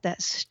about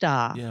that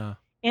stuff. Yeah.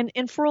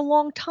 And for a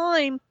long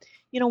time,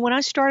 when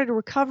I started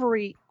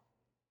recovery,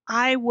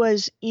 I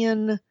was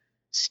in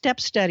step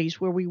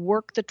studies where we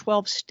work the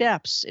 12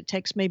 steps. It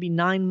takes maybe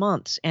 9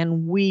 months,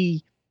 and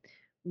we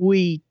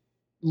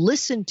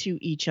listen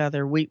to each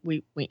other.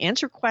 We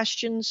answer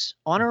questions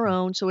on our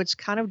own, so it's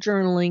kind of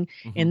journaling,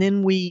 and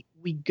then we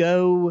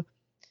go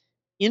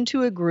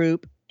into a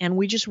group and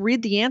we just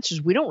read the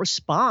answers. We don't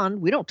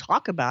respond. We don't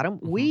talk about them.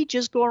 We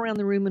just go around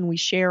the room and we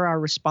share our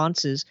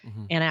responses.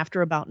 And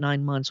after about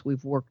 9 months,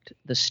 we've worked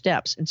the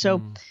steps. And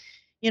so,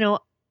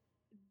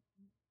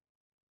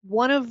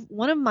 one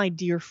of my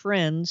dear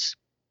friends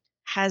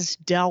has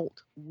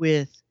dealt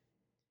with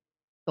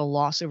the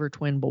loss of her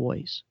twin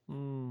boys.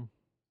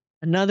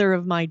 Another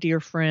of my dear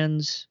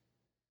friends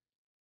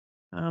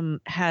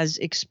has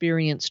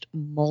experienced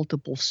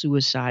multiple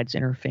suicides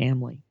in her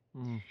family.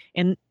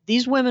 And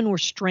these women were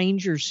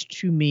strangers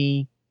to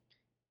me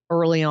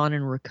early on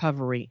in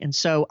recovery. And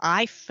so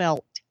I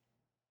felt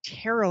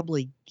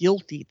terribly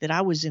guilty that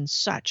I was in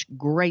such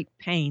great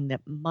pain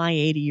that my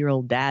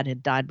 80-year-old dad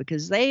had died,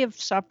 because they have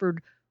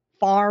suffered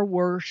far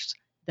worse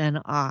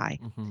than I.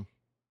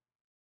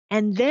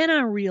 And then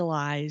I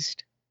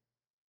realized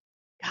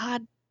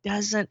God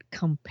doesn't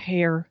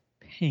compare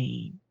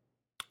pain.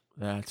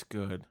 That's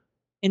good.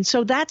 And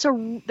so that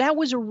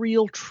was a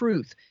real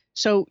truth.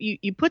 So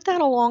you put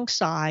that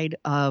alongside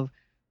of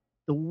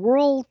the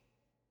world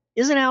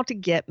isn't out to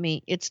get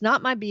me. It's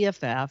not my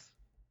BFF.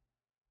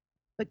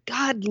 But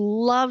God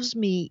loves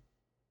me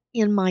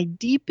in my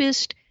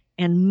deepest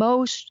and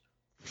most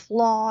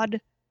flawed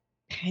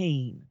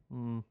pain.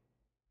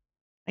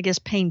 I guess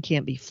pain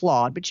can't be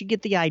flawed, but you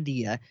get the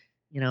idea.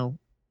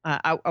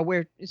 I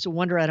wear, it's a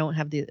wonder I don't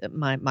have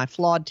my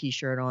flawed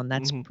T-shirt on.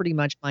 That's pretty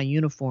much my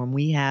uniform.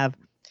 We have,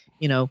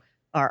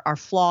 our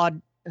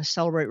flawed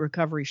Celebrate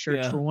Recovery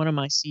shirts for one of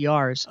my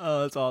CRs.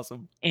 Oh, that's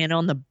awesome. And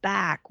on the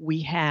back,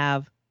 we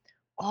have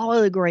all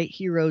of the great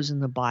heroes in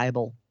the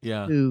Bible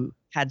who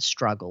had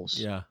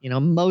struggles.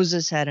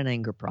 Moses had an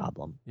anger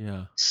problem.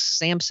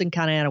 Samson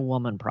kind of had a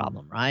woman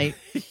problem, right?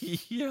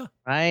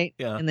 Right?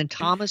 And then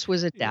Thomas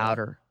was a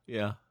doubter.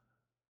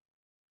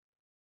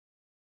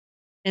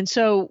 And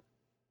so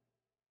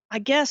I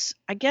guess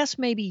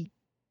maybe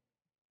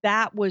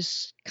that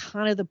was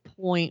kind of the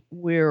point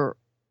where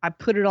I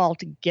put it all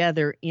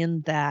together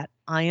in that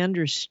I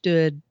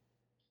understood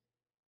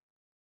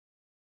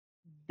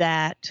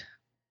that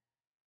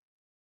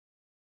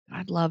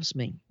God loves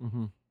me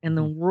and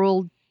the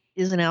world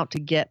isn't out to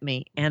get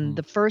me. And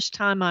the first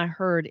time I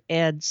heard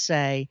Ed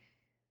say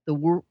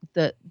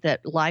that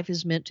life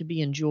is meant to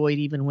be enjoyed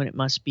even when it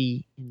must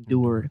be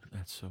endured.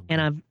 That's so good.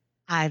 And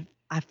I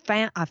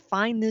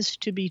find this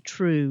to be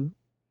true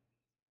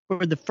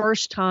for the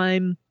first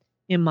time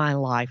in my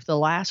life, the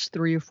last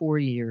 3 or 4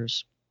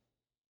 years.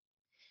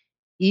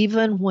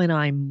 Even when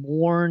I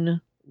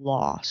mourn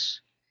loss,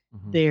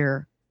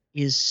 there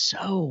is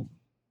so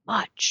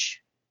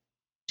much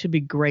to be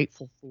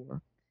grateful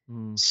for.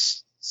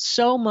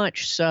 So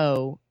much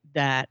so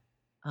that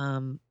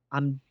I'm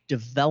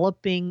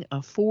developing a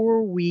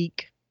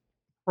 4-week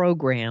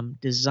program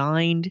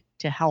designed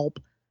to help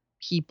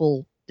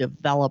people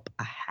develop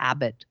a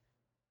habit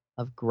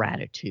of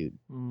gratitude.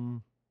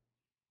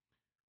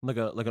 Like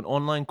an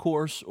online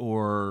course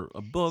or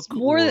a book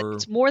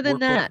It's more than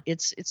that.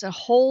 It's a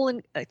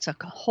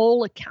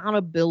whole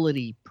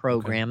accountability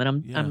program,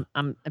 and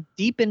I'm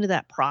deep into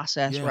that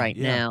process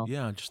now.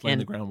 Yeah, just laying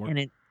the groundwork. And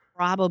it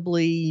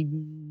probably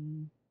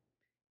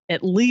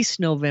at least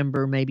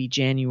November, maybe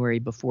January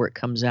before it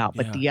comes out.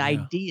 But the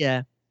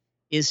idea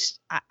is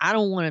I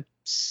don't want to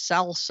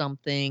sell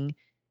something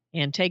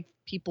and take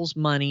people's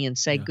money and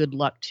say good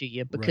luck to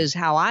you, because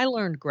how I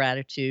learned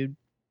gratitude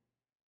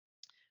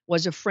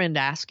was a friend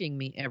asking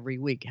me every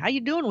week, how you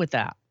doing with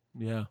that?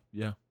 Yeah.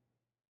 That's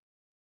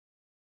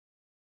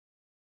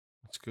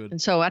good.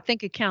 And so I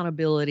think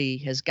accountability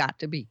has got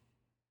to be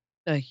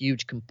a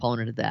huge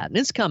component of that. And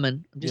it's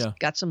coming. I've just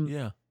got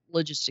some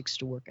logistics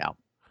to work out.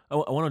 I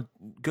want to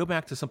go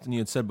back to something you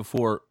had said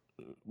before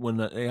when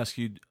I asked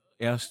you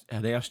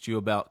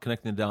about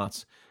connecting the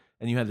dots,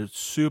 and you had a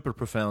super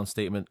profound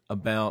statement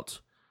about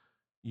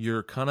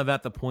you're kind of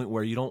at the point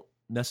where you don't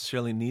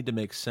necessarily need to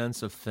make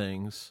sense of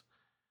things.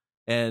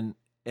 And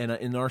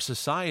in our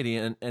society,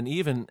 and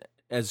even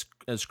as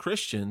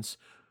Christians,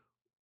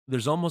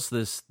 there's almost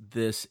this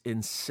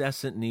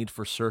incessant need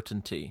for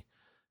certainty.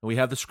 And we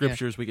have the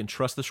scriptures, we can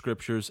trust the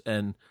scriptures,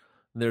 and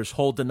there's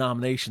whole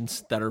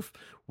denominations that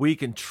we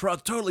can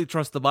totally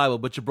trust the Bible.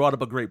 But you brought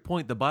up a great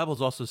point. The Bible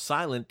is also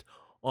silent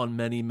on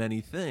many,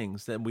 many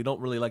things, and we don't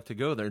really like to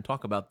go there and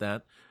talk about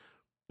that.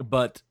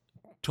 But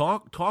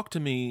talk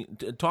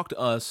to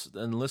us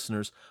and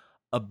listeners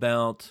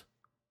about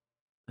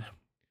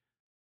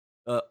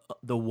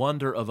the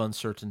wonder of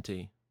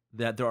uncertainty,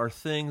 that there are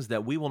things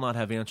that we will not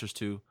have answers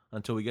to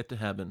until we get to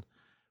heaven.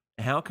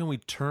 How can we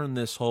turn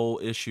this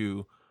whole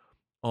issue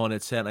on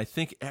its head? And I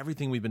think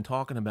everything we've been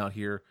talking about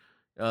here,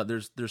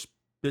 there's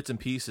bits and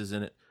pieces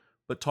in it,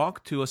 but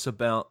talk to us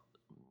about,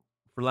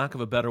 for lack of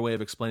a better way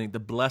of explaining, the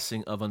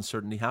blessing of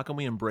uncertainty. How can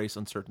we embrace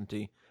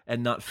uncertainty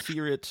and not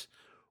fear it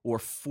or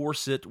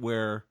force it,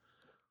 where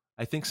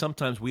I think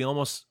sometimes we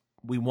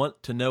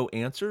want to know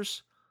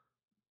answers,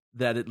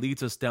 that it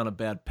leads us down a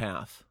bad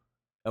path,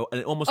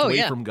 almost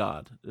away from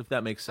God, if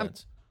that makes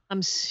sense.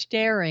 I'm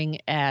staring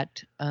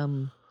at a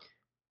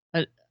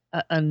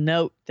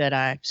note that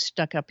I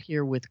stuck up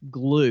here with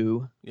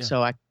glue,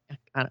 so I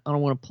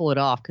don't want to pull it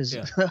off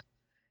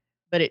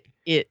but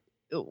it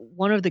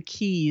one of the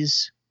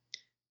keys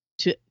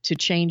to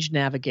change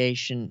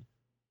navigation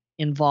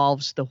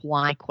involves the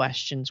why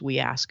questions we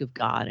ask of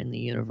God in the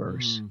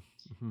universe.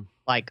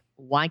 Like,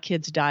 why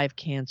kids die of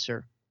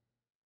cancer?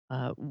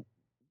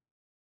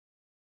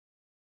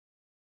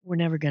 We're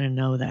never going to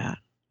know that.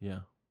 Yeah.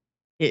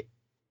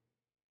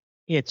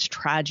 It's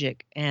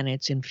tragic and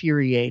it's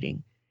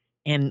infuriating.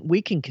 And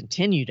we can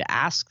continue to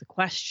ask the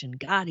question.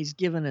 God has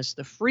given us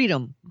the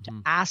freedom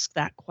to ask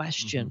that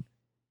question.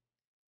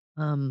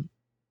 But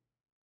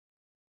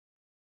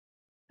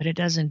it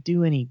doesn't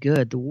do any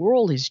good. The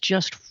world is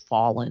just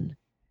fallen.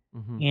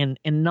 And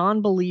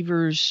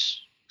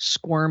non-believers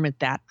squirm at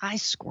that. I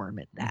squirm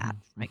at that,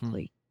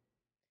 frankly.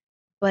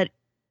 But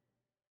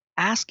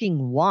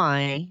asking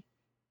why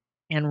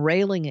and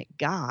railing at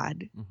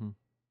God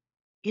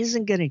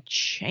isn't going to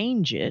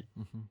change it.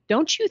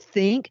 Don't you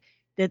think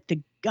that the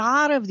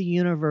God of the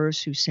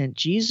universe, who sent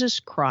Jesus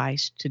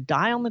Christ to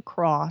die on the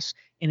cross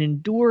and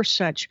endure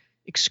such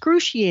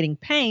excruciating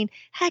pain,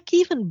 heck,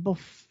 even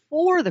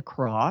before the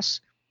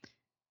cross,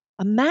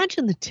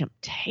 imagine the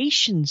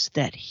temptations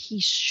that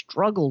he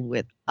struggled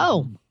with.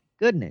 Oh my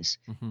goodness.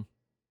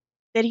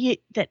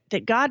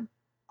 That God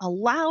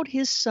allowed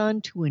his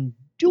son to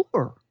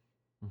endure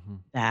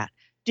that.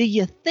 Do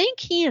you think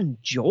he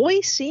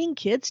enjoys seeing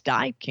kids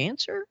die of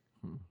cancer?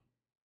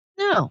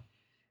 No.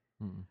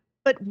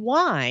 But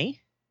why?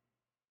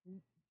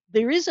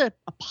 There is a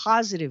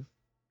positive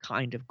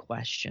kind of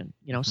question.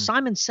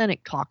 Simon Sinek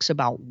talks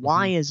about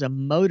why as a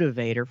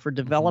motivator for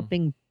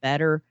developing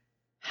better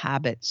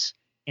habits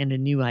and a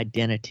new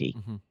identity.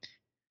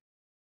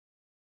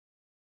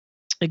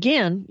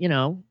 Again,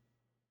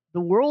 the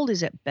world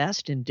is at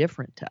best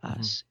indifferent to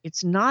us.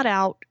 It's not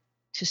out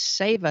to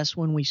save us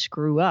when we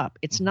screw up.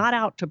 It's not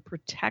out to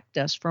protect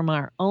us from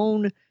our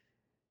own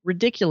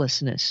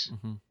ridiculousness.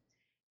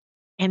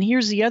 And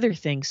here's the other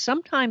thing.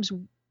 Sometimes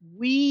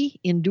we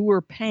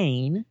endure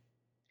pain,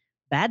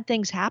 bad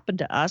things happen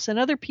to us, and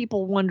other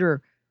people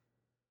wonder,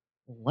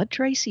 what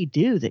Tracy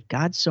do that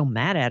God's so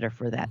mad at her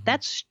for that? Mm-hmm.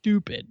 That's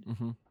stupid.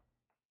 Mm-hmm.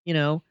 You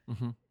know,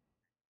 Mm-hmm.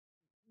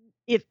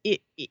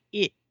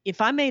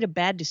 if I made a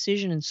bad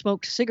decision and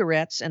smoked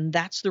cigarettes and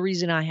that's the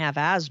reason I have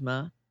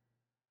asthma,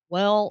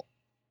 well,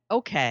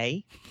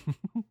 okay.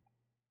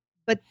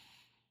 But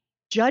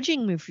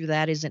judging me for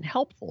that isn't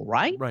helpful,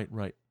 right?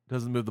 Right.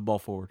 Doesn't move the ball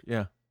forward.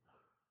 Yeah.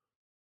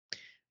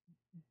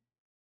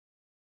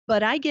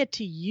 But I get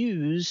to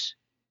use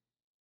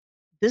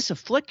this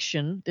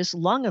affliction, this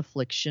lung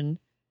affliction,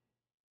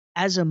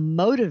 as a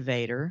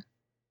motivator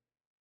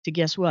to,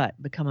 guess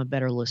what? Become a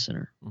better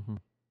listener. Mm-hmm.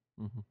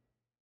 Mm-hmm.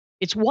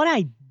 It's what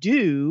I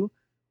do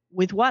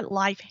with what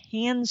life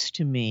hands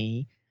to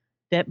me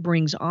that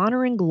brings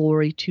honor and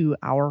glory to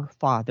our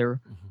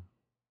Father, Mm-hmm.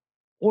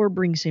 or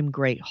brings him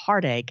great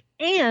heartache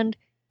and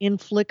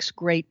inflicts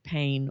great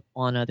pain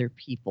on other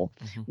people.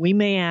 Mm-hmm. We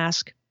may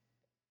ask,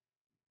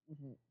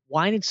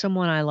 why did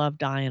someone I love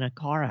die in a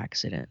car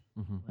accident?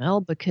 Mm-hmm.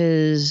 Well,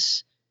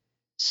 because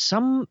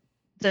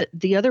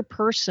the other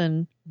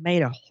person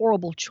made a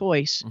horrible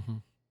choice Mm-hmm.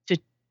 to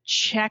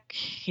check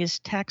his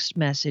text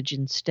message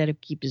instead of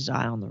keep his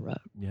eye on the road.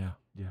 Yeah.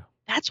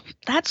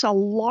 That's a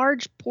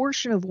large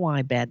portion of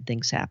why bad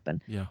things happen.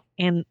 Yeah.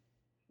 And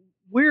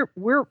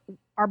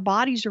our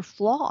bodies are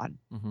flawed.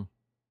 Mm-hmm.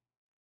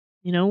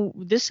 You know,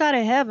 this side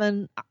of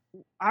heaven,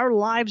 our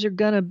lives are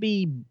going to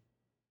be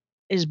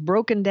as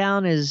broken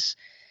down as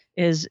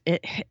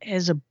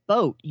a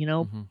boat. You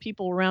know, Mm-hmm.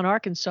 people around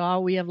Arkansas,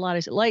 we have a lot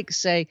of lakes,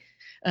 say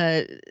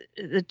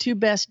the two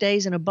best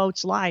days in a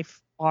boat's life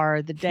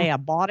are the day I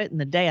bought it and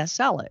the day I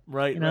sell it.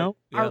 Right. You know,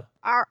 Right.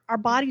 Yeah. our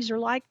bodies are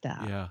like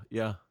that.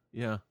 Yeah.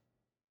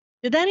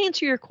 Did that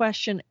answer your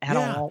question at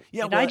all?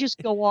 Yeah. Did I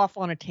just go off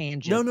on a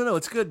tangent? No.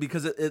 It's good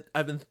because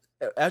I've been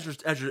as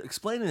you're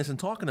explaining this and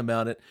talking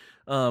about it.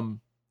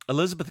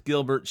 Elizabeth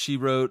Gilbert, she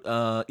wrote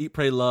Eat,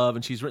 Pray, Love,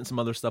 and she's written some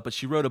other stuff. But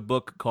she wrote a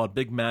book called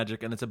Big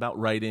Magic, and it's about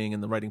writing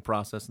and the writing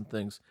process and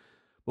things.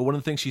 But one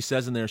of the things she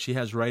says in there, she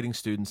has writing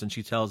students, and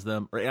she tells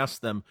them or asks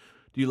them,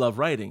 "Do you love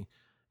writing?"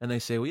 And they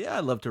say, "Well, yeah, I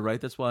love to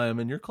write. That's why I'm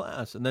in your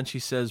class." And then she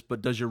says,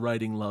 "But does your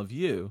writing love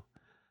you?"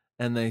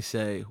 And they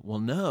say, "Well,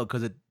 no,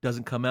 because it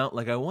doesn't come out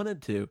like I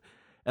wanted to."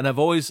 And I've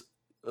always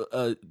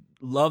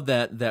loved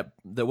that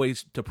way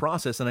to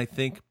process. And I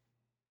think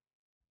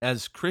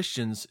as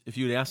Christians, if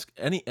you'd ask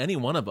any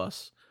one of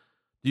us,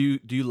 do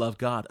you love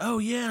God? Oh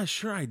yeah,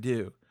 sure I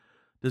do.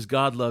 Does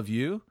God love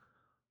you?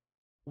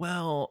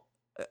 Well,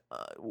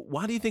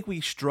 why do you think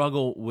we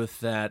struggle with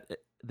that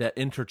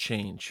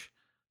interchange?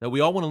 That we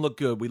all want to look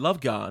good. We love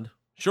God.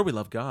 Sure, we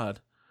love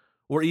God.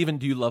 Or even,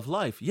 do you love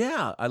life?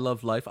 Yeah, I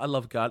love life. I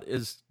love God.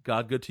 Is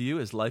God good to you?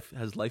 Has life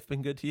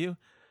been good to you?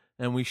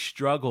 And we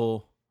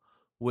struggle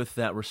with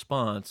that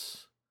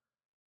response.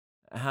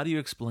 How do you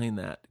explain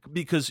that?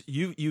 Because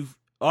you've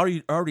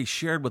already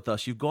shared with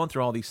us. You've gone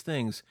through all these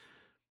things,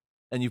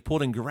 and you've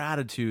pulled in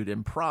gratitude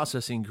and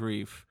processing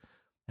grief.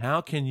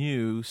 How can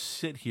you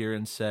sit here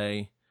and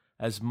say,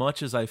 as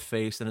much as I've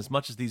faced and as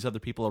much as these other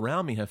people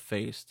around me have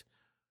faced,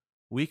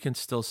 we can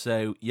still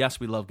say, yes,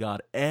 we love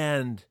God,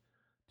 and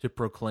to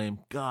proclaim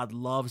God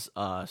loves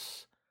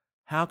us?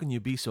 How can you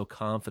be so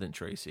confident,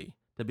 Tracy,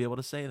 to be able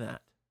to say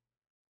that?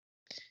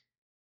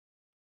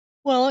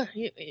 Well,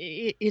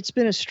 it's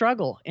been a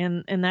struggle,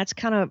 and that's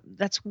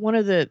one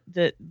of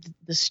the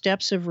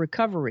steps of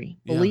recovery.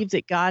 Yeah. Believe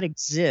that God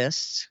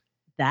exists,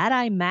 that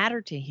I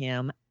matter to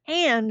Him,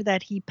 and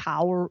that He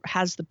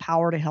has the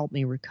power to help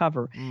me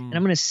recover. And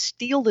I'm going to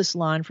steal this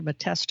line from a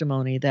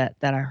testimony that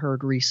I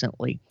heard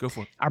recently. Go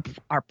for it.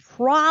 Our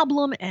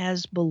problem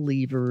as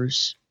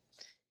believers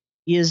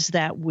is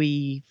that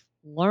we've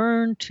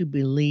learned to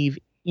believe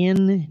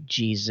in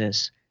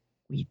Jesus.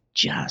 We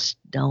just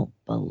don't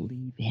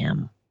believe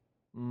Him.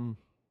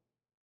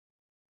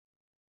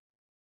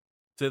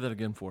 Say that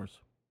again for us.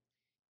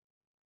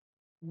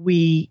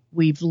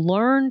 We've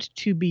learned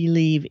to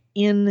believe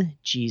in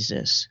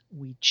Jesus.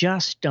 We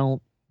just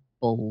don't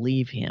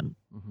believe Him.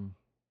 Mm-hmm.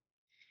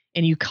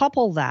 And you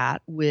couple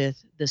that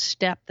with the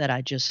step that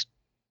I just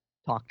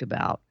talked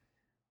about.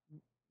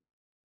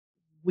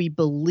 We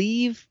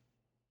believe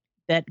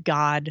that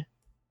God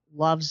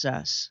loves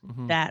us,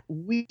 Mm-hmm. that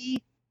we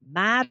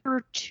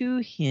matter to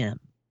Him.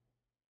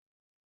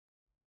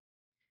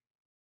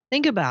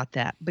 Think about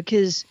that,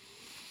 because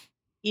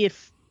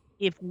if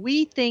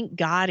we think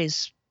God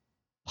is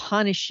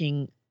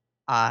punishing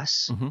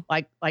us, Mm-hmm.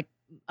 like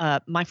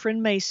my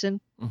friend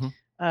Mason, Mm-hmm.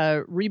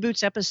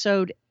 reboots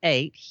episode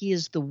 8. He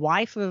is the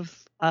wife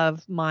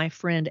of my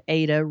friend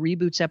Ada,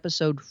 reboots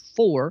episode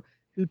 4,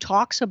 who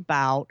talks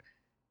about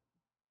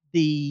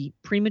the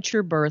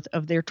premature birth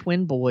of their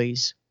twin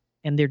boys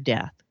and their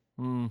death.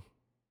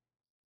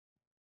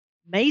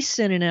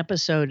 Mason in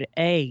episode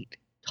 8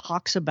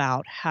 talks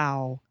about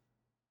how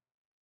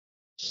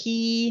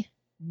he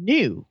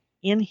knew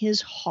in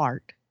his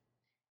heart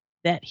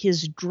that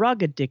his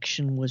drug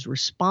addiction was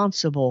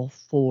responsible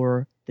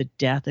for the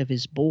death of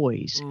his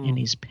boys and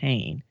his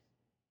pain,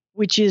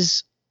 which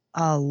is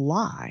a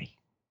lie.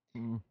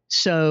 Mm.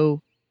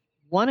 So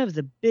one of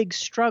the big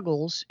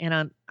struggles,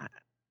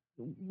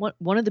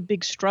 one of the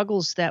big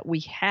struggles that we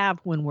have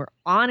when we're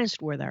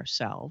honest with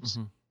ourselves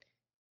Mm-hmm.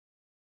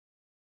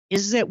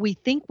 is that we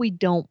think we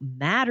don't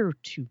matter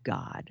to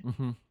God.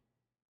 Mm-hmm.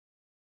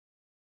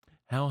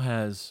 How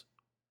has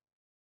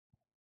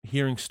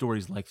hearing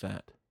stories like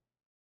that,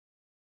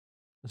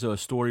 so a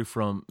story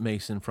from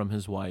Mason, from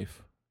his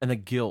wife, and the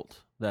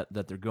guilt that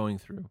they're going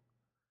through,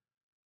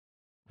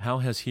 how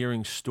has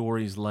hearing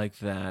stories like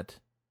that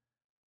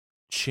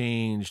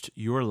changed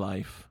your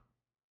life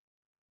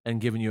and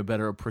given you a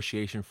better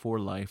appreciation for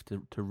life,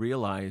 to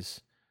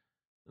realize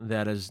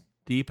that as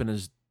deep and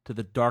as to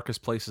the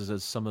darkest places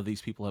as some of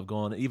these people have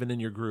gone, even in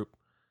your group,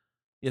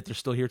 yet they're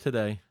still here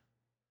today,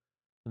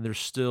 and they're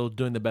still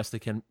doing the best they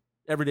can.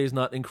 Every day is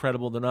not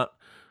incredible. They're not,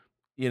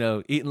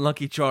 eating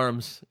Lucky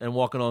Charms and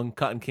walking on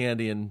cotton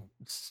candy and,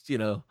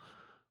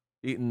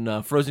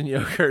 eating frozen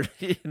yogurt,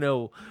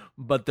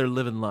 but they're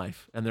living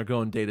life and they're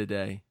going day to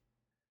day.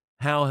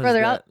 How has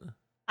Brother, that?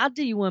 I'll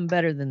do you one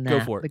better than that. Go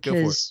for it.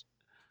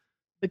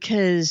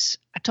 Because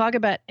I talk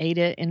about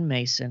Ada and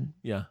Mason.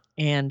 Yeah.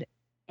 And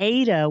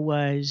Ada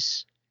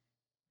was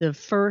the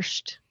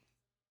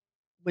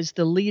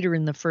leader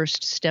in the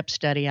first step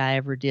study I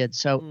ever did.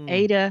 So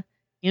Ada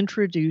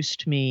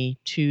introduced me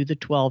to the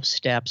 12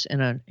 steps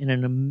in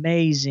an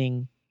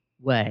amazing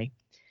way.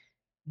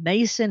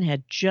 Mason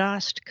had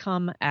just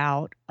come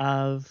out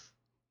of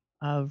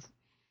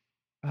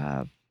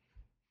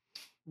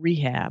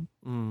rehab.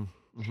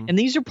 Mm-hmm. And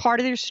these are part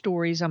of their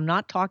stories. I'm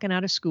not talking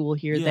out of school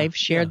here. Yeah, They've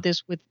shared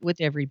this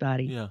with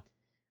everybody. Yeah.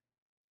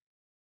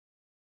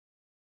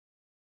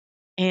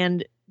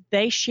 And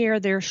they share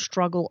their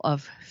struggle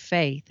of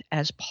faith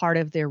as part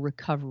of their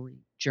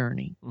recovery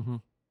journey. Mm-hmm.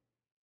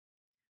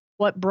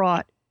 What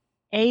brought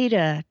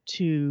Ada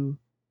to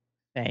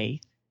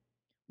faith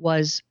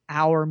was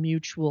our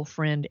mutual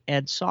friend,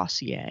 Ed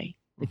Saucier,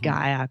 the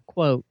guy I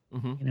quote,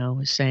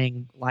 is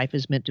saying life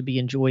is meant to be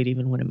enjoyed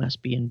even when it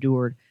must be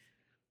endured.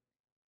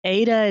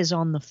 Ada is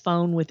on the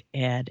phone with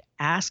Ed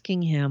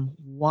asking him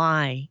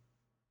why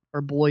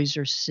her boys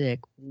are sick,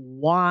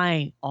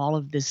 why all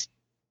of this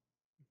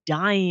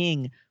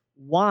dying,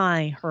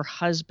 why her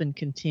husband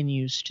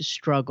continues to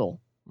struggle.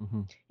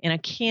 Mm-hmm. And I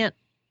can't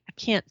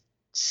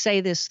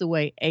say this the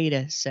way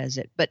Ada says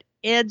it, but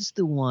Ed's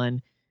the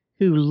one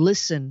who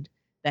listened,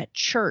 that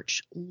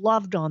church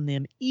loved on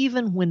them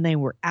even when they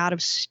were out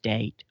of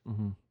state.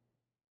 Mm-hmm.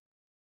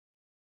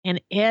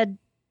 And Ed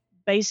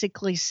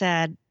basically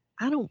said,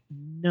 I don't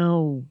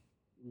know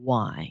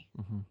why.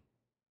 Mm-hmm.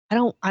 I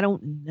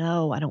don't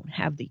know. I don't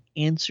have the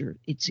answer.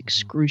 It's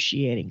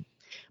excruciating.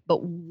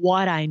 But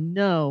what I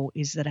know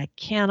is that I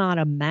cannot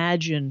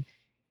imagine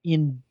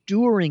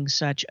enduring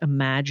such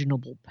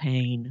imaginable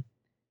pain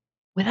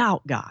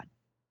without God.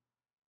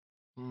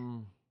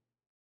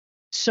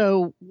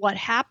 So what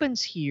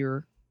happens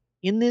here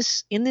in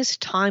this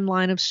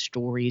timeline of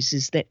stories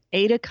is that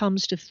Ada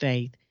comes to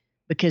faith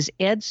because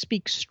Ed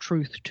speaks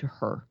truth to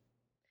her.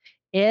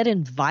 Ed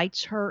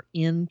invites her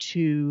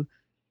into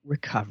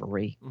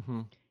recovery.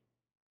 Mm-hmm.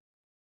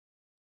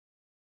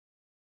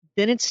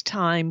 Then it's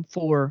time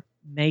for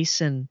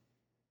Mason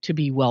to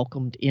be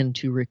welcomed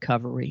into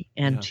recovery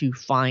and to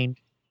find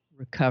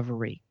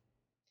recovery.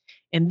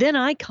 And then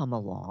I come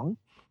along.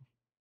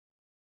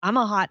 I'm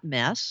a hot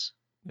mess.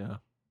 Yeah.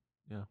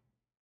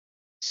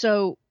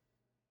 So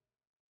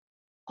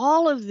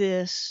all of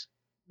this,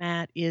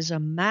 Matt, is a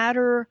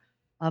matter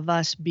of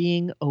us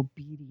being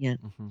obedient,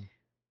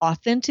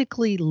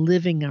 authentically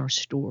living our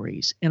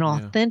stories, and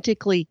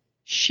authentically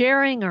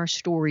sharing our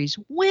stories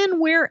when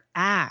we're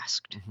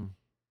asked.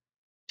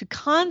 To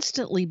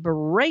constantly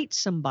berate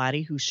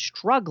somebody who's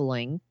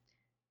struggling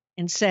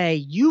and say,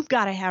 you've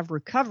got to have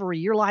recovery,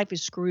 your life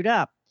is screwed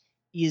up,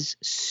 is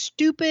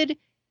stupid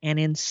and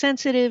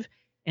insensitive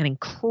and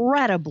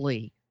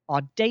incredibly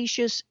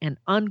audacious and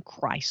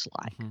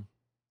unchristlike.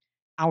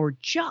 Our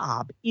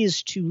job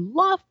is to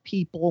love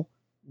people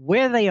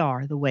where they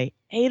are, the way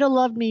Ada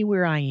loved me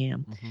where I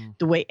am,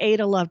 the way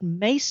Ada loved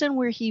Mason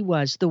where he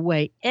was, the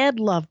way Ed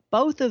loved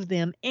both of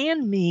them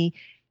and me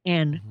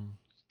and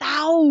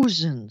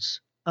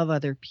thousands of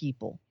other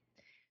people.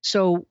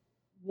 So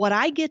what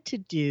I get to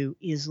do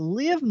is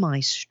live my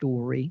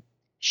story,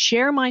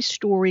 share my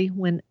story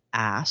when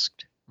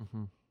asked,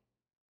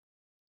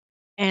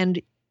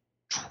 and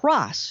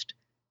trust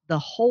the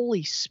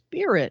Holy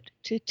Spirit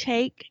to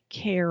take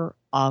care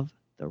of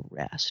the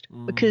rest.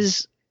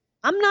 Because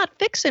I'm not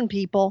fixing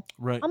people.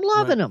 Right. I'm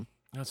loving them.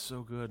 That's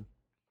so good.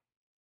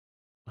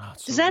 Oh,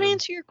 Does that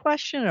answer your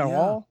question at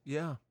all?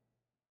 Yeah.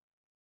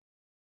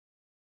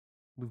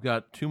 We've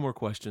got 2 more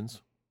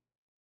questions,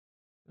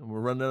 and we're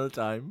running out of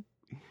time.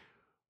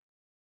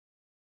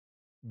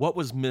 What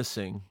was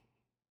missing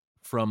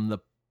from the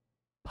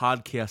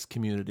podcast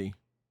community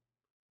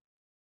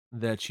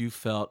that you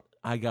felt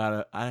I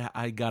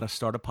gotta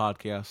start a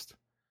podcast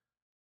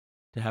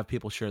to have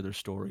people share their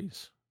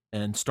stories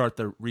and start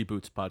the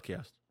Reboots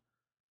podcast?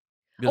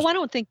 I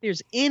don't think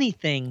there's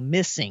anything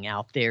missing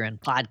out there in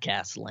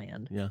podcast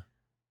land. Yeah.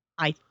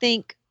 I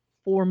think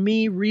for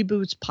me,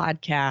 Reboots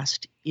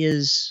podcast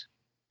is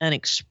an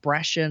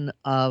expression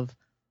of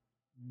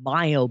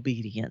my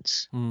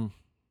obedience Mm.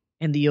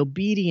 and the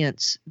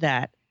obedience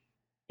that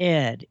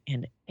Ed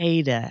and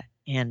Ada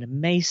and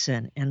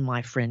Mason and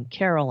my friend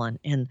Carolyn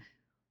and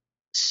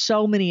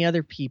so many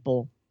other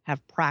people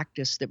have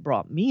practiced that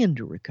brought me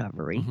into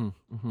recovery. Mm-hmm,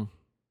 mm-hmm.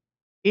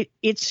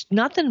 It's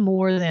nothing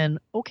more than,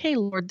 okay,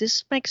 Lord,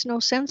 this makes no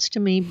sense to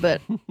me,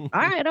 but all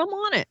right, I'm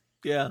on it.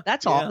 Yeah.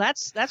 That's all.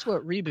 That's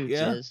what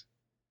Reboots is.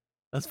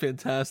 That's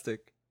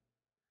fantastic.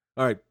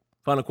 All right,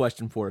 final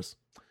question for us.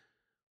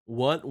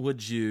 What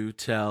would you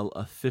tell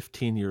a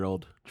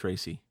 15-year-old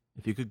Tracy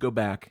if you could go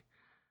back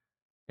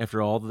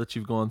after all that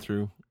you've gone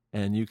through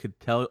and you could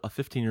tell a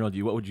 15-year-old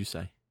you, what would you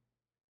say?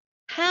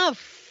 Have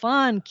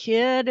fun,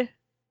 kid.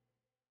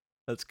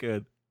 That's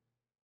good.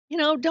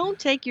 Don't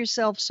take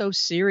yourself so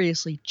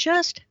seriously.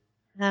 Just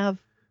have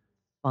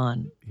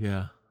fun.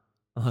 Yeah.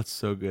 Oh, that's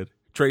so good.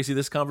 Tracy,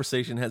 this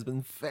conversation has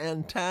been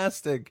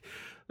fantastic.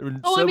 There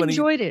have been so I've many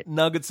enjoyed it.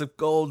 nuggets of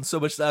gold and so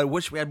much that I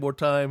wish we had more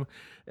time.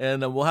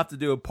 And we'll have to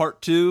do a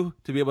part 2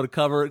 to be able to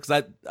cover it,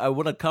 because I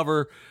want to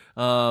cover,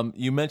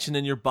 you mentioned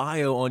in your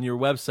bio on your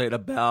website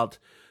about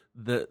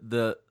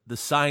the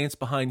science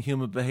behind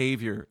human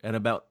behavior and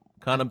about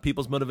kind of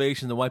people's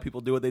motivations and why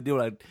people do what they do.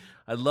 And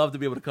I'd love to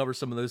be able to cover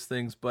some of those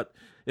things. But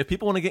if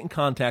people want to get in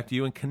contact with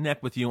you and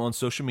connect with you on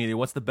social media,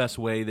 what's the best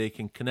way they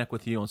can connect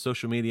with you on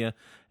social media,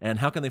 and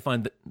how can they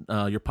find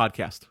your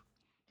podcast?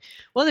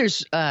 Well,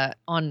 there's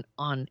on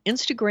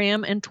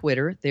Instagram and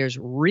Twitter, there's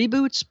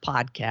Reboots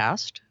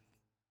Podcast.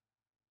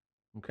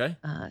 Okay.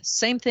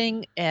 Same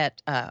thing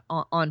at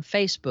on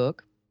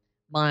Facebook.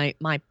 My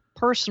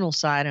personal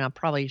site, and I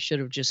probably should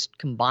have just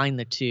combined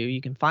the two.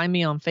 You can find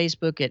me on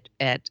Facebook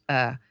at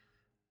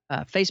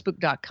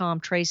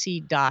facebook.com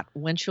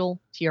tracy.winchell,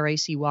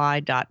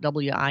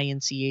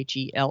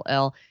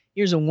 tracy.winchell.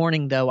 Here's a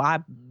warning, though. I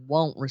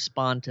won't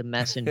respond to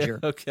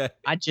Messenger. Okay.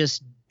 I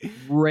just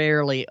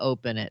rarely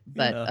open it.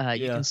 But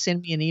you can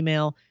send me an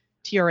email,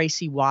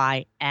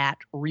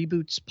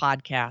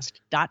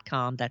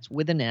 tracy@rebootspodcast.com. That's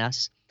with an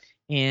S.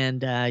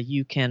 And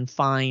you can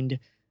find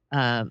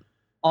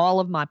all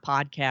of my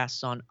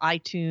podcasts on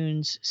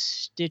iTunes,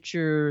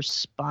 Stitcher,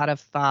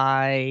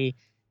 Spotify, a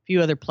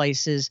few other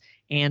places,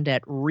 and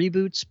at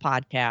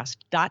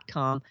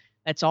rebootspodcast.com.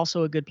 That's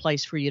also a good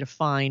place for you to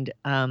find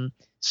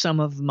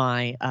some of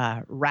my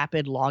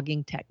rapid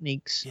logging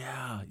techniques.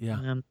 Yeah.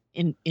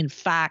 In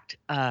fact,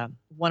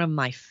 one of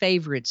my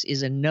favorites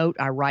is a note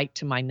I write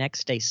to my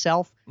next day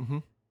self,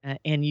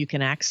 and you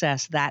can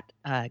access that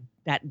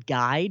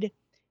guide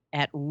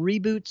at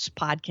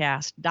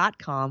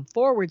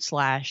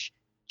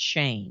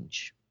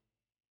rebootspodcast.com/change.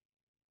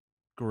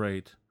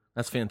 Great.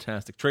 That's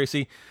fantastic.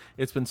 Tracy,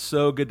 it's been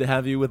so good to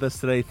have you with us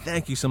today.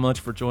 Thank you so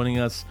much for joining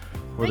us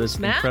for Thanks, this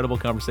Matt. incredible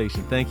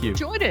conversation. Thank you.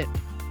 Enjoyed it.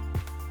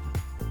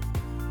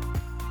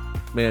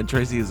 Man,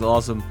 Tracy is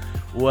awesome.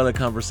 What a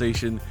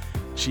conversation.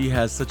 She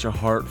has such a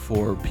heart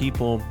for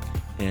people,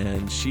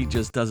 and she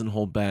just doesn't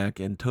hold back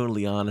and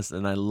totally honest.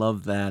 And I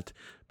love that,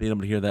 being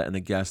able to hear that in a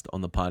guest on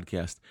the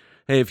podcast.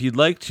 Hey, if you'd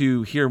like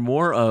to hear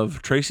more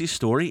of Tracy's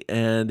story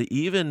and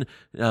even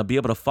be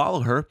able to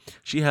follow her,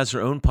 she has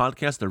her own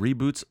podcast, the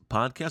Reboots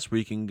Podcast, where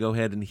you can go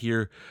ahead and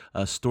hear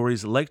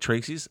stories like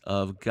Tracy's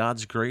of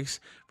God's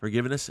grace,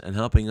 forgiveness, and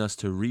helping us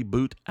to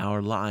reboot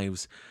our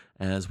lives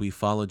as we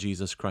follow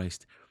Jesus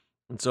Christ.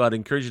 And so I'd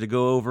encourage you to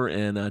go over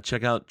and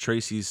check out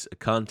Tracy's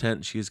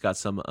content. She's got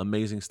some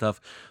amazing stuff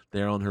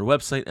there on her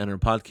website and her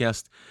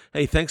podcast.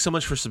 Hey, thanks so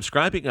much for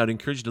subscribing. I'd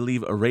encourage you to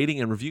leave a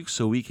rating and review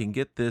so we can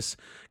get this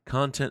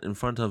content in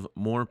front of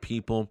more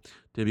people,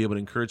 to be able to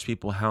encourage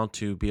people how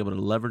to be able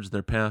to leverage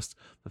their past,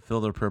 fulfill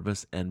their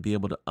purpose, and be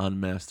able to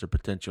unmask their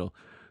potential.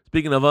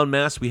 Speaking of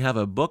unmasked, we have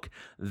a book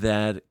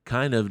that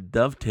kind of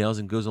dovetails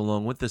and goes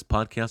along with this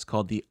podcast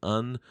called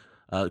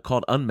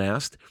called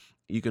Unmasked.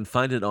 You can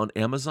find it on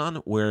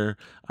Amazon, where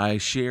I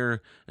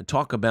share and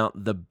talk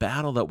about the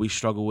battle that we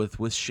struggle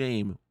with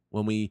shame,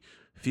 when we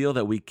feel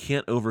that we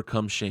can't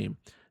overcome shame.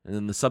 And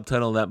then the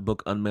subtitle of that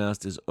book,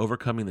 Unmasked, is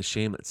Overcoming the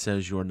Shame That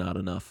Says You're Not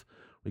Enough.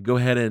 We go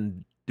ahead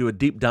and do a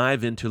deep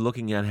dive into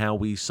looking at how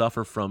we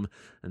suffer from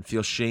and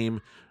feel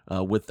shame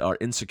with our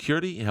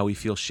insecurity, how we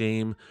feel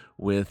shame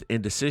with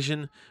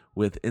indecision,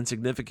 with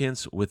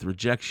insignificance, with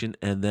rejection,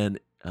 and then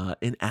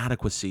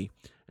inadequacy.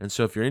 And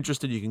so if you're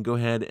interested, you can go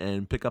ahead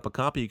and pick up a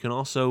copy. You can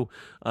also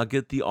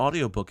get the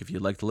audiobook if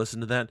you'd like to listen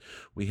to that.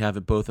 We have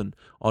it both in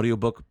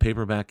audiobook,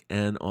 paperback,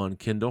 and on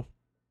Kindle.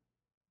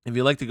 If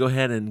you'd like to go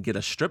ahead and get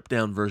a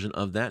stripped-down version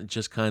of that,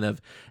 just kind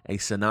of a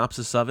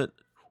synopsis of it,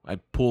 I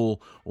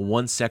pull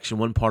one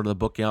part of the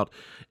book out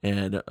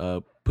and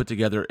put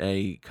together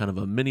a kind of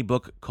a mini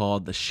book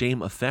called The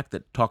Shame Effect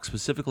that talks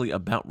specifically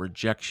about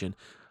rejection.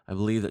 I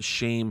believe that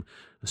shame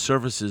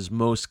surfaces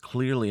most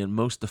clearly and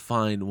most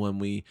defined when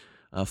we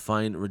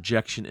find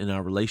rejection in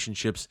our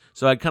relationships.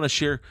 So I kind of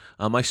share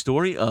my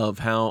story of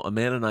how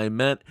Amanda and I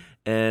met,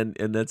 and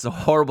that's a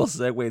horrible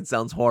segue. It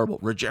sounds horrible,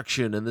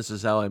 rejection, and this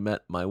is how I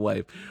met my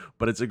wife.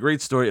 But it's a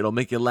great story. It'll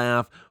make you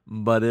laugh,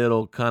 but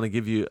it'll kind of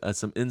give you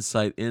some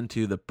insight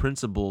into the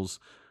principles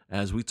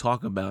as we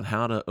talk about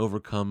how to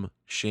overcome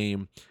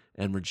shame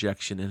and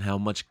rejection, and how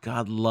much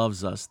God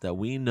loves us, that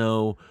we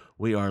know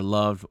we are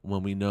loved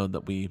when we know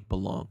that we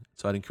belong.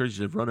 So I'd encourage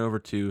you to run over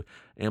to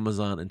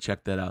Amazon and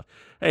check that out.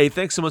 Hey,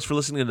 thanks so much for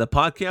listening to the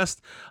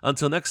podcast.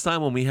 Until next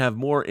time, when we have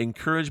more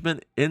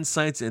encouragement,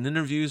 insights, and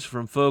interviews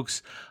from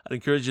folks, I'd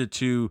encourage you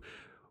to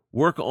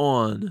work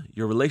on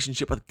your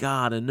relationship with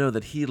God and know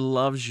that He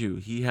loves you.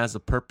 He has a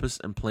purpose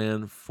and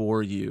plan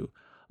for you.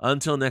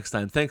 Until next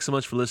time, thanks so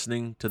much for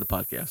listening to the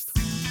podcast.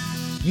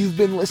 You've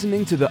been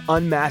listening to the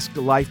Unmasked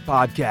Life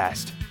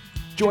podcast.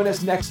 Join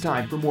us next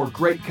time for more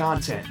great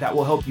content that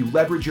will help you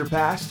leverage your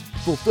past,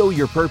 fulfill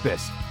your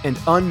purpose, and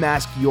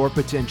unmask your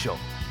potential.